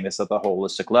is saying this at the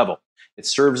holistic level. It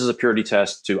serves as a purity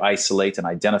test to isolate and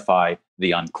identify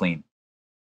the unclean.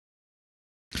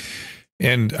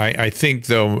 And I think,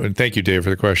 though, and thank you, Dave, for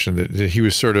the question, that he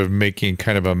was sort of making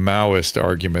kind of a Maoist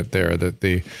argument there, that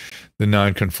the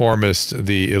nonconformists,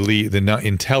 the elite, the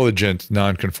intelligent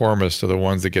nonconformists are the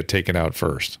ones that get taken out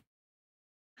first.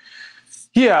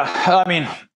 Yeah, I mean,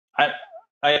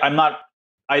 I'm not.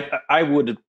 I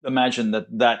would imagine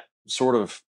that sort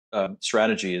of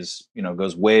strategy is,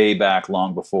 goes way back,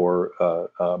 long before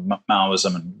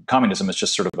Maoism and communism. It's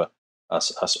just sort of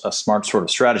a smart sort of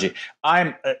strategy.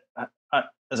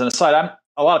 As an aside,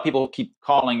 a lot of people keep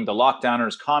calling the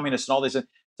lockdowners communists and all these. To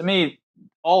me,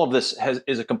 all of this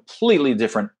is a completely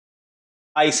different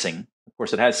icing. Of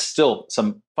course, it has still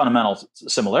some fundamental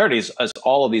similarities as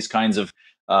all of these kinds of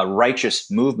righteous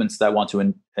movements that want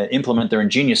to implement their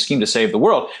ingenious scheme to save the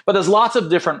world. But there's lots of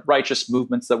different righteous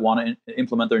movements that want to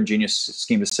implement their ingenious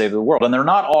scheme to save the world, and they're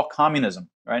not all communism,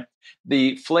 right?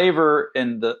 The flavor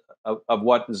of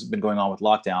what has been going on with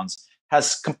lockdowns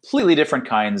has completely different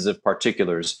kinds of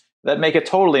particulars that make it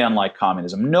totally unlike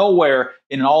communism. Nowhere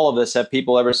in all of this have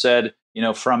people ever said,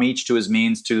 from each to his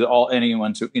means, to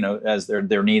anyone to, as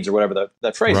their needs, or whatever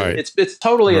that phrase right. is. It's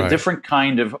totally a different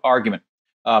kind of argument.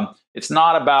 It's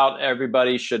not about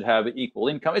everybody should have equal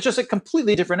income. It's just a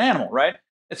completely different animal, right?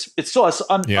 It still has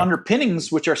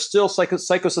underpinnings which are still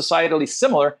psychosocietally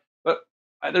similar, but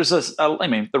there's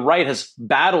the right has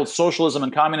battled socialism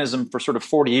and communism for sort of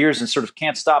 40 years and sort of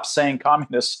can't stop saying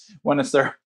communists when it's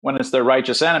their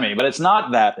righteous enemy. But it's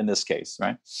not that in this case,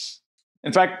 right?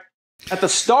 In fact, at the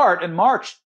start in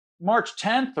March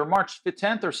 10th or March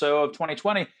 10th or so of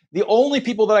 2020, the only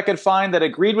people that I could find that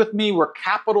agreed with me were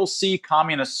capital C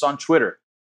communists on Twitter.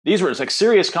 These were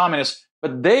serious communists,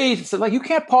 but they said, you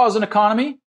can't pause an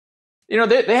economy.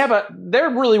 They're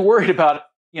really worried about,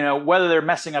 whether they're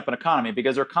messing up an economy,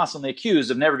 because they're constantly accused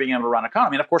of never being able to run an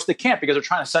economy. And of course they can't, because they're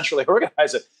trying to centrally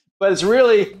organize it. But it's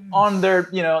really on their,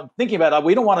 thinking about it.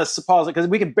 We don't want to pause it because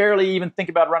we can barely even think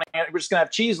about running it. We're just going to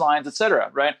have cheese lines, et cetera,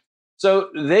 right?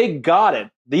 So they got it,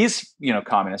 these,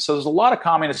 communists. So there's a lot of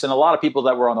communists and a lot of people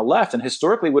that were on the left and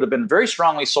historically would have been very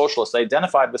strongly socialist. They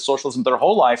identified with socialism their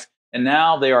whole life, and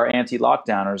now they are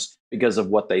anti-lockdowners because of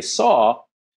what they saw.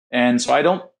 And so I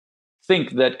don't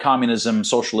think that communism,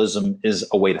 socialism is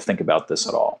a way to think about this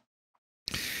at all.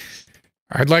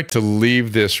 I'd like to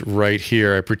leave this right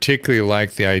here. I particularly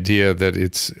like the idea that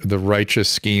it's the righteous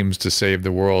schemes to save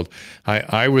the world.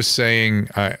 I was saying,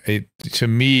 to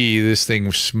me, this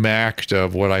thing smacked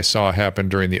of what I saw happen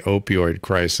during the opioid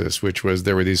crisis, which was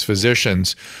there were these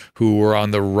physicians who were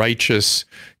on the righteous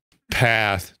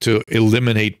path to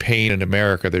eliminate pain in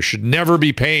America. There should never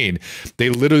be pain. They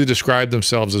literally described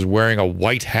themselves as wearing a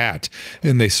white hat,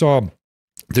 and they saw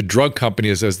the drug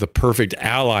companies as the perfect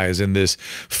allies in this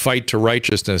fight to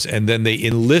righteousness. And then they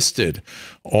enlisted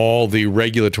all the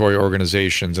regulatory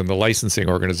organizations and the licensing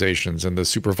organizations and the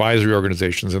supervisory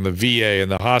organizations and the VA and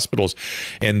the hospitals.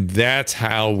 And that's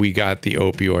how we got the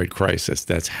opioid crisis.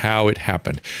 That's how it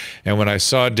happened. And when I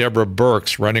saw Deborah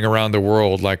Birx running around the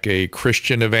world like a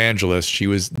Christian evangelist, she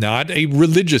was not a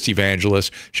religious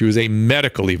evangelist. She was a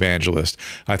medical evangelist.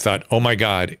 I thought, oh my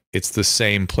God, it's the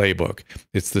same playbook.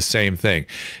 It's the same thing.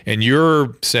 And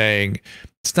you're saying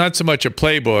it's not so much a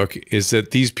playbook, is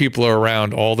that these people are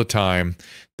around all the time,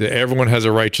 that everyone has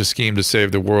a righteous scheme to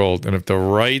save the world. And if the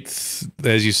right,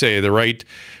 as you say, the right,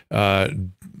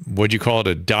 what do you call it,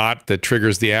 a dot that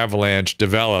triggers the avalanche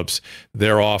develops,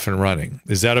 they're off and running.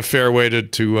 Is that a fair way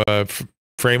to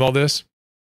frame all this?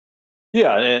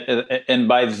 Yeah, and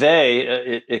by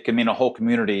they, it can mean a whole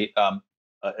community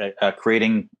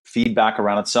creating feedback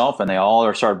around itself, and they all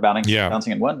are start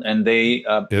bouncing at one, and they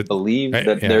believe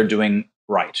that they're doing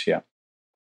right.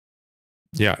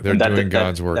 Yeah, they're doing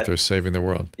God's work. They're saving the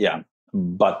world. Yeah,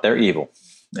 but they're evil.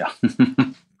 Yeah. I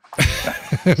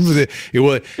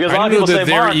don't know that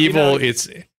they're evil.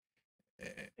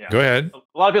 Go ahead.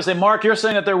 A lot of people say, Mark, you're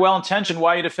saying that they're well-intentioned.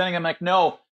 Why are you defending them? Like,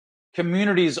 no,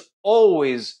 communities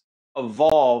always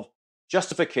evolve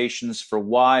justifications for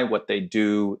why what they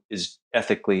do is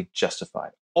ethically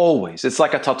justified. Always. It's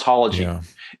like a tautology. Yeah.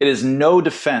 It is no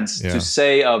defense to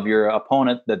say of your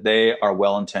opponent that they are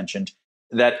well-intentioned.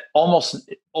 That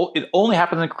it only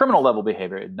happens in criminal level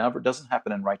behavior. It never doesn't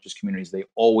happen in righteous communities. They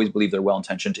always believe they're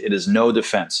well-intentioned. It is no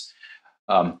defense.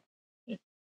 And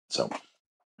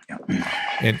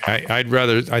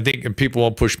I think people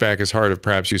won't push back as hard if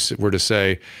perhaps you were to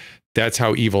say that's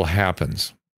how evil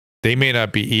happens. They may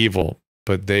not be evil,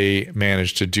 but they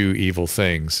manage to do evil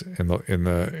things in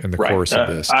the course of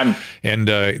this.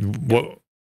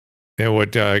 And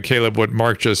what Caleb, what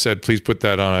Mark just said, please put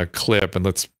that on a clip and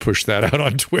let's push that out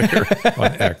on Twitter,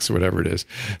 on X, whatever it is,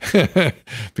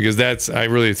 because I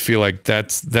really feel like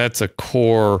that's a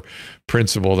core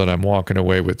principle that I'm walking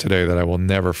away with today that I will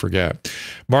never forget.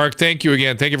 Mark, thank you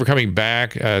again. Thank you for coming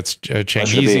back. It's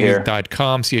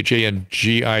Changizi.com,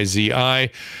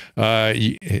 Changizi.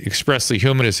 Expressly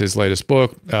Human is his latest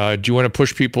book. Do you want to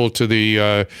push people to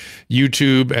the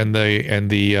YouTube and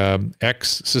the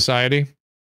X Society?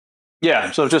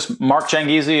 Yeah, so just Mark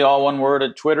Changizi, all one word,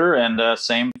 at Twitter, and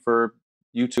same for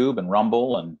YouTube and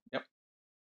Rumble, and yep.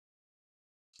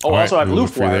 Oh, all also right, I have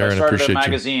Loofwired. I started a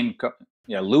magazine,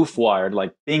 Loofwired,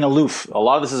 like being aloof. A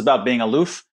lot of this is about being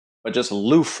aloof, but just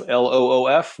loof,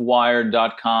 Loof,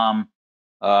 wired.com,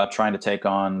 trying to take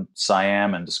on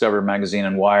Siam and Discover Magazine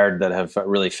and Wired that have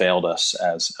really failed us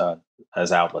as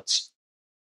outlets.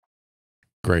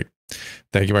 Great.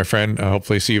 Thank you, my friend.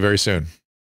 Hopefully see you very soon.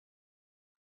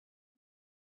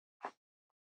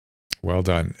 Well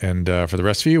done. And for the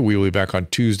rest of you, we will be back on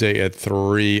Tuesday at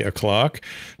 3 o'clock.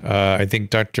 I think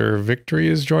Dr. Victory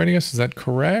is joining us. Is that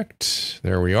correct?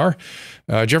 There we are.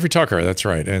 Jeffrey Tucker, that's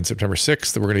right. And September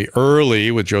 6th, we're going to be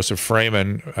early with Joseph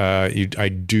Freeman. I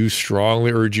do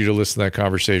strongly urge you to listen to that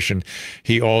conversation.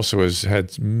 He also has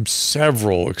had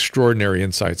several extraordinary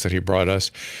insights that he brought us.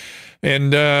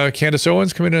 And Candace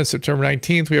Owens coming in on September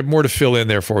 19th. We have more to fill in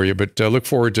there for you, but look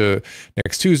forward to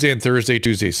next Tuesday and Thursday.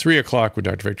 Tuesday's 3 o'clock with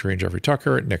Dr. Victory and Jeffrey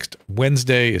Tucker. Next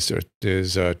Wednesday is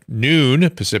noon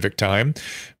Pacific time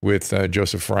with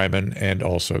Joseph Fryman and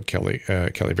also Kelly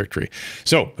Victory.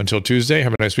 So until Tuesday,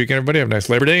 have a nice weekend, everybody. Have a nice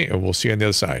Labor Day, and we'll see you on the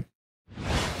other side.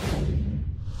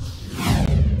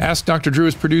 Ask Dr. Drew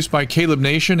is produced by Caleb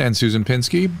Nation and Susan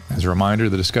Pinsky. As a reminder,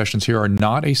 the discussions here are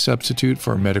not a substitute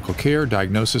for medical care,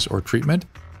 diagnosis, or treatment.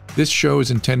 This show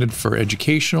is intended for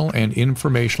educational and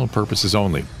informational purposes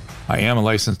only. I am a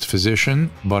licensed physician,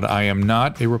 but I am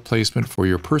not a replacement for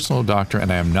your personal doctor,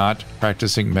 and I am not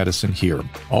practicing medicine here.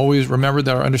 Always remember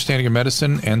that our understanding of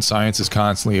medicine and science is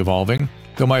constantly evolving.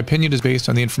 Though my opinion is based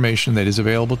on the information that is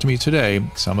available to me today,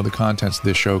 some of the contents of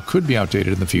this show could be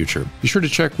outdated in the future. Be sure to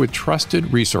check with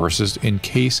trusted resources in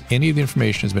case any of the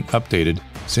information has been updated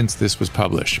since this was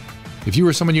published. If you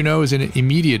or someone you know is in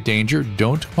immediate danger,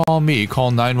 don't call me,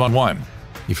 call 911.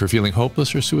 If you're feeling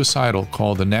hopeless or suicidal,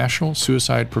 call the National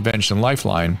Suicide Prevention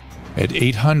Lifeline at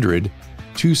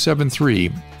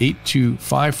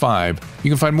 800-273-8255. You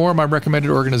can find more of my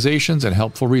recommended organizations and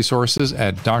helpful resources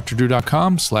at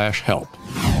drdrew.com/help.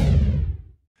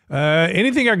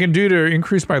 Anything I can do to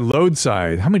increase my load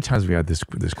size? How many times have we had this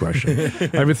question?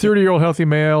 I'm a 30-year-old healthy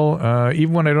male.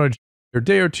 Even when I don't a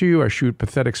day or two, I shoot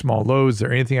pathetic small loads. Is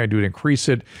there anything I do to increase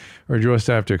it, or do I just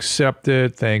have to accept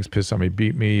it? Thanks, piss on me,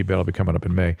 beat me. Bet I'll be coming up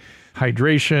in May.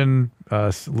 Hydration,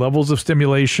 levels of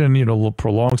stimulation,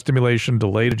 prolonged stimulation,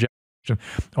 delayed ejaculation.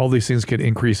 All these things could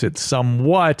increase it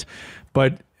somewhat,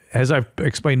 but as I've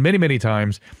explained many, many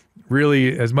times,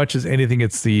 really, as much as anything,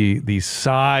 it's the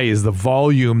size, the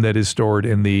volume that is stored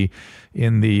in the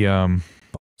not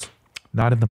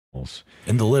in the balls.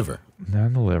 In the liver. Not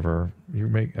in the liver. I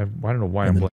don't know why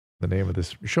I'm blanking the name of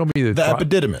this. Show me the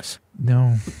epididymis.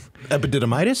 No.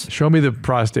 Epididymitis? Show me the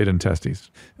prostate and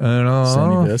testes.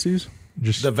 Semivesces?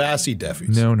 Just the vasi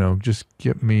deafus. No. Just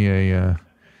get me a.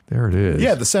 There it is.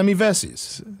 Yeah, the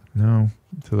semivesces. No,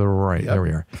 to the right. Yep. There we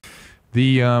are.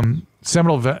 The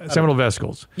seminal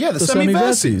vesicles. Yeah, the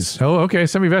semivesces. Oh, okay,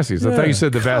 semivesces. Yeah. I thought you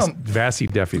said the vasi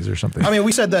deafus or something. I mean,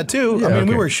 we said that too. Yeah,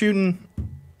 we were shooting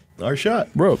our shot.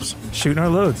 Ropes. Shooting our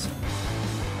loads.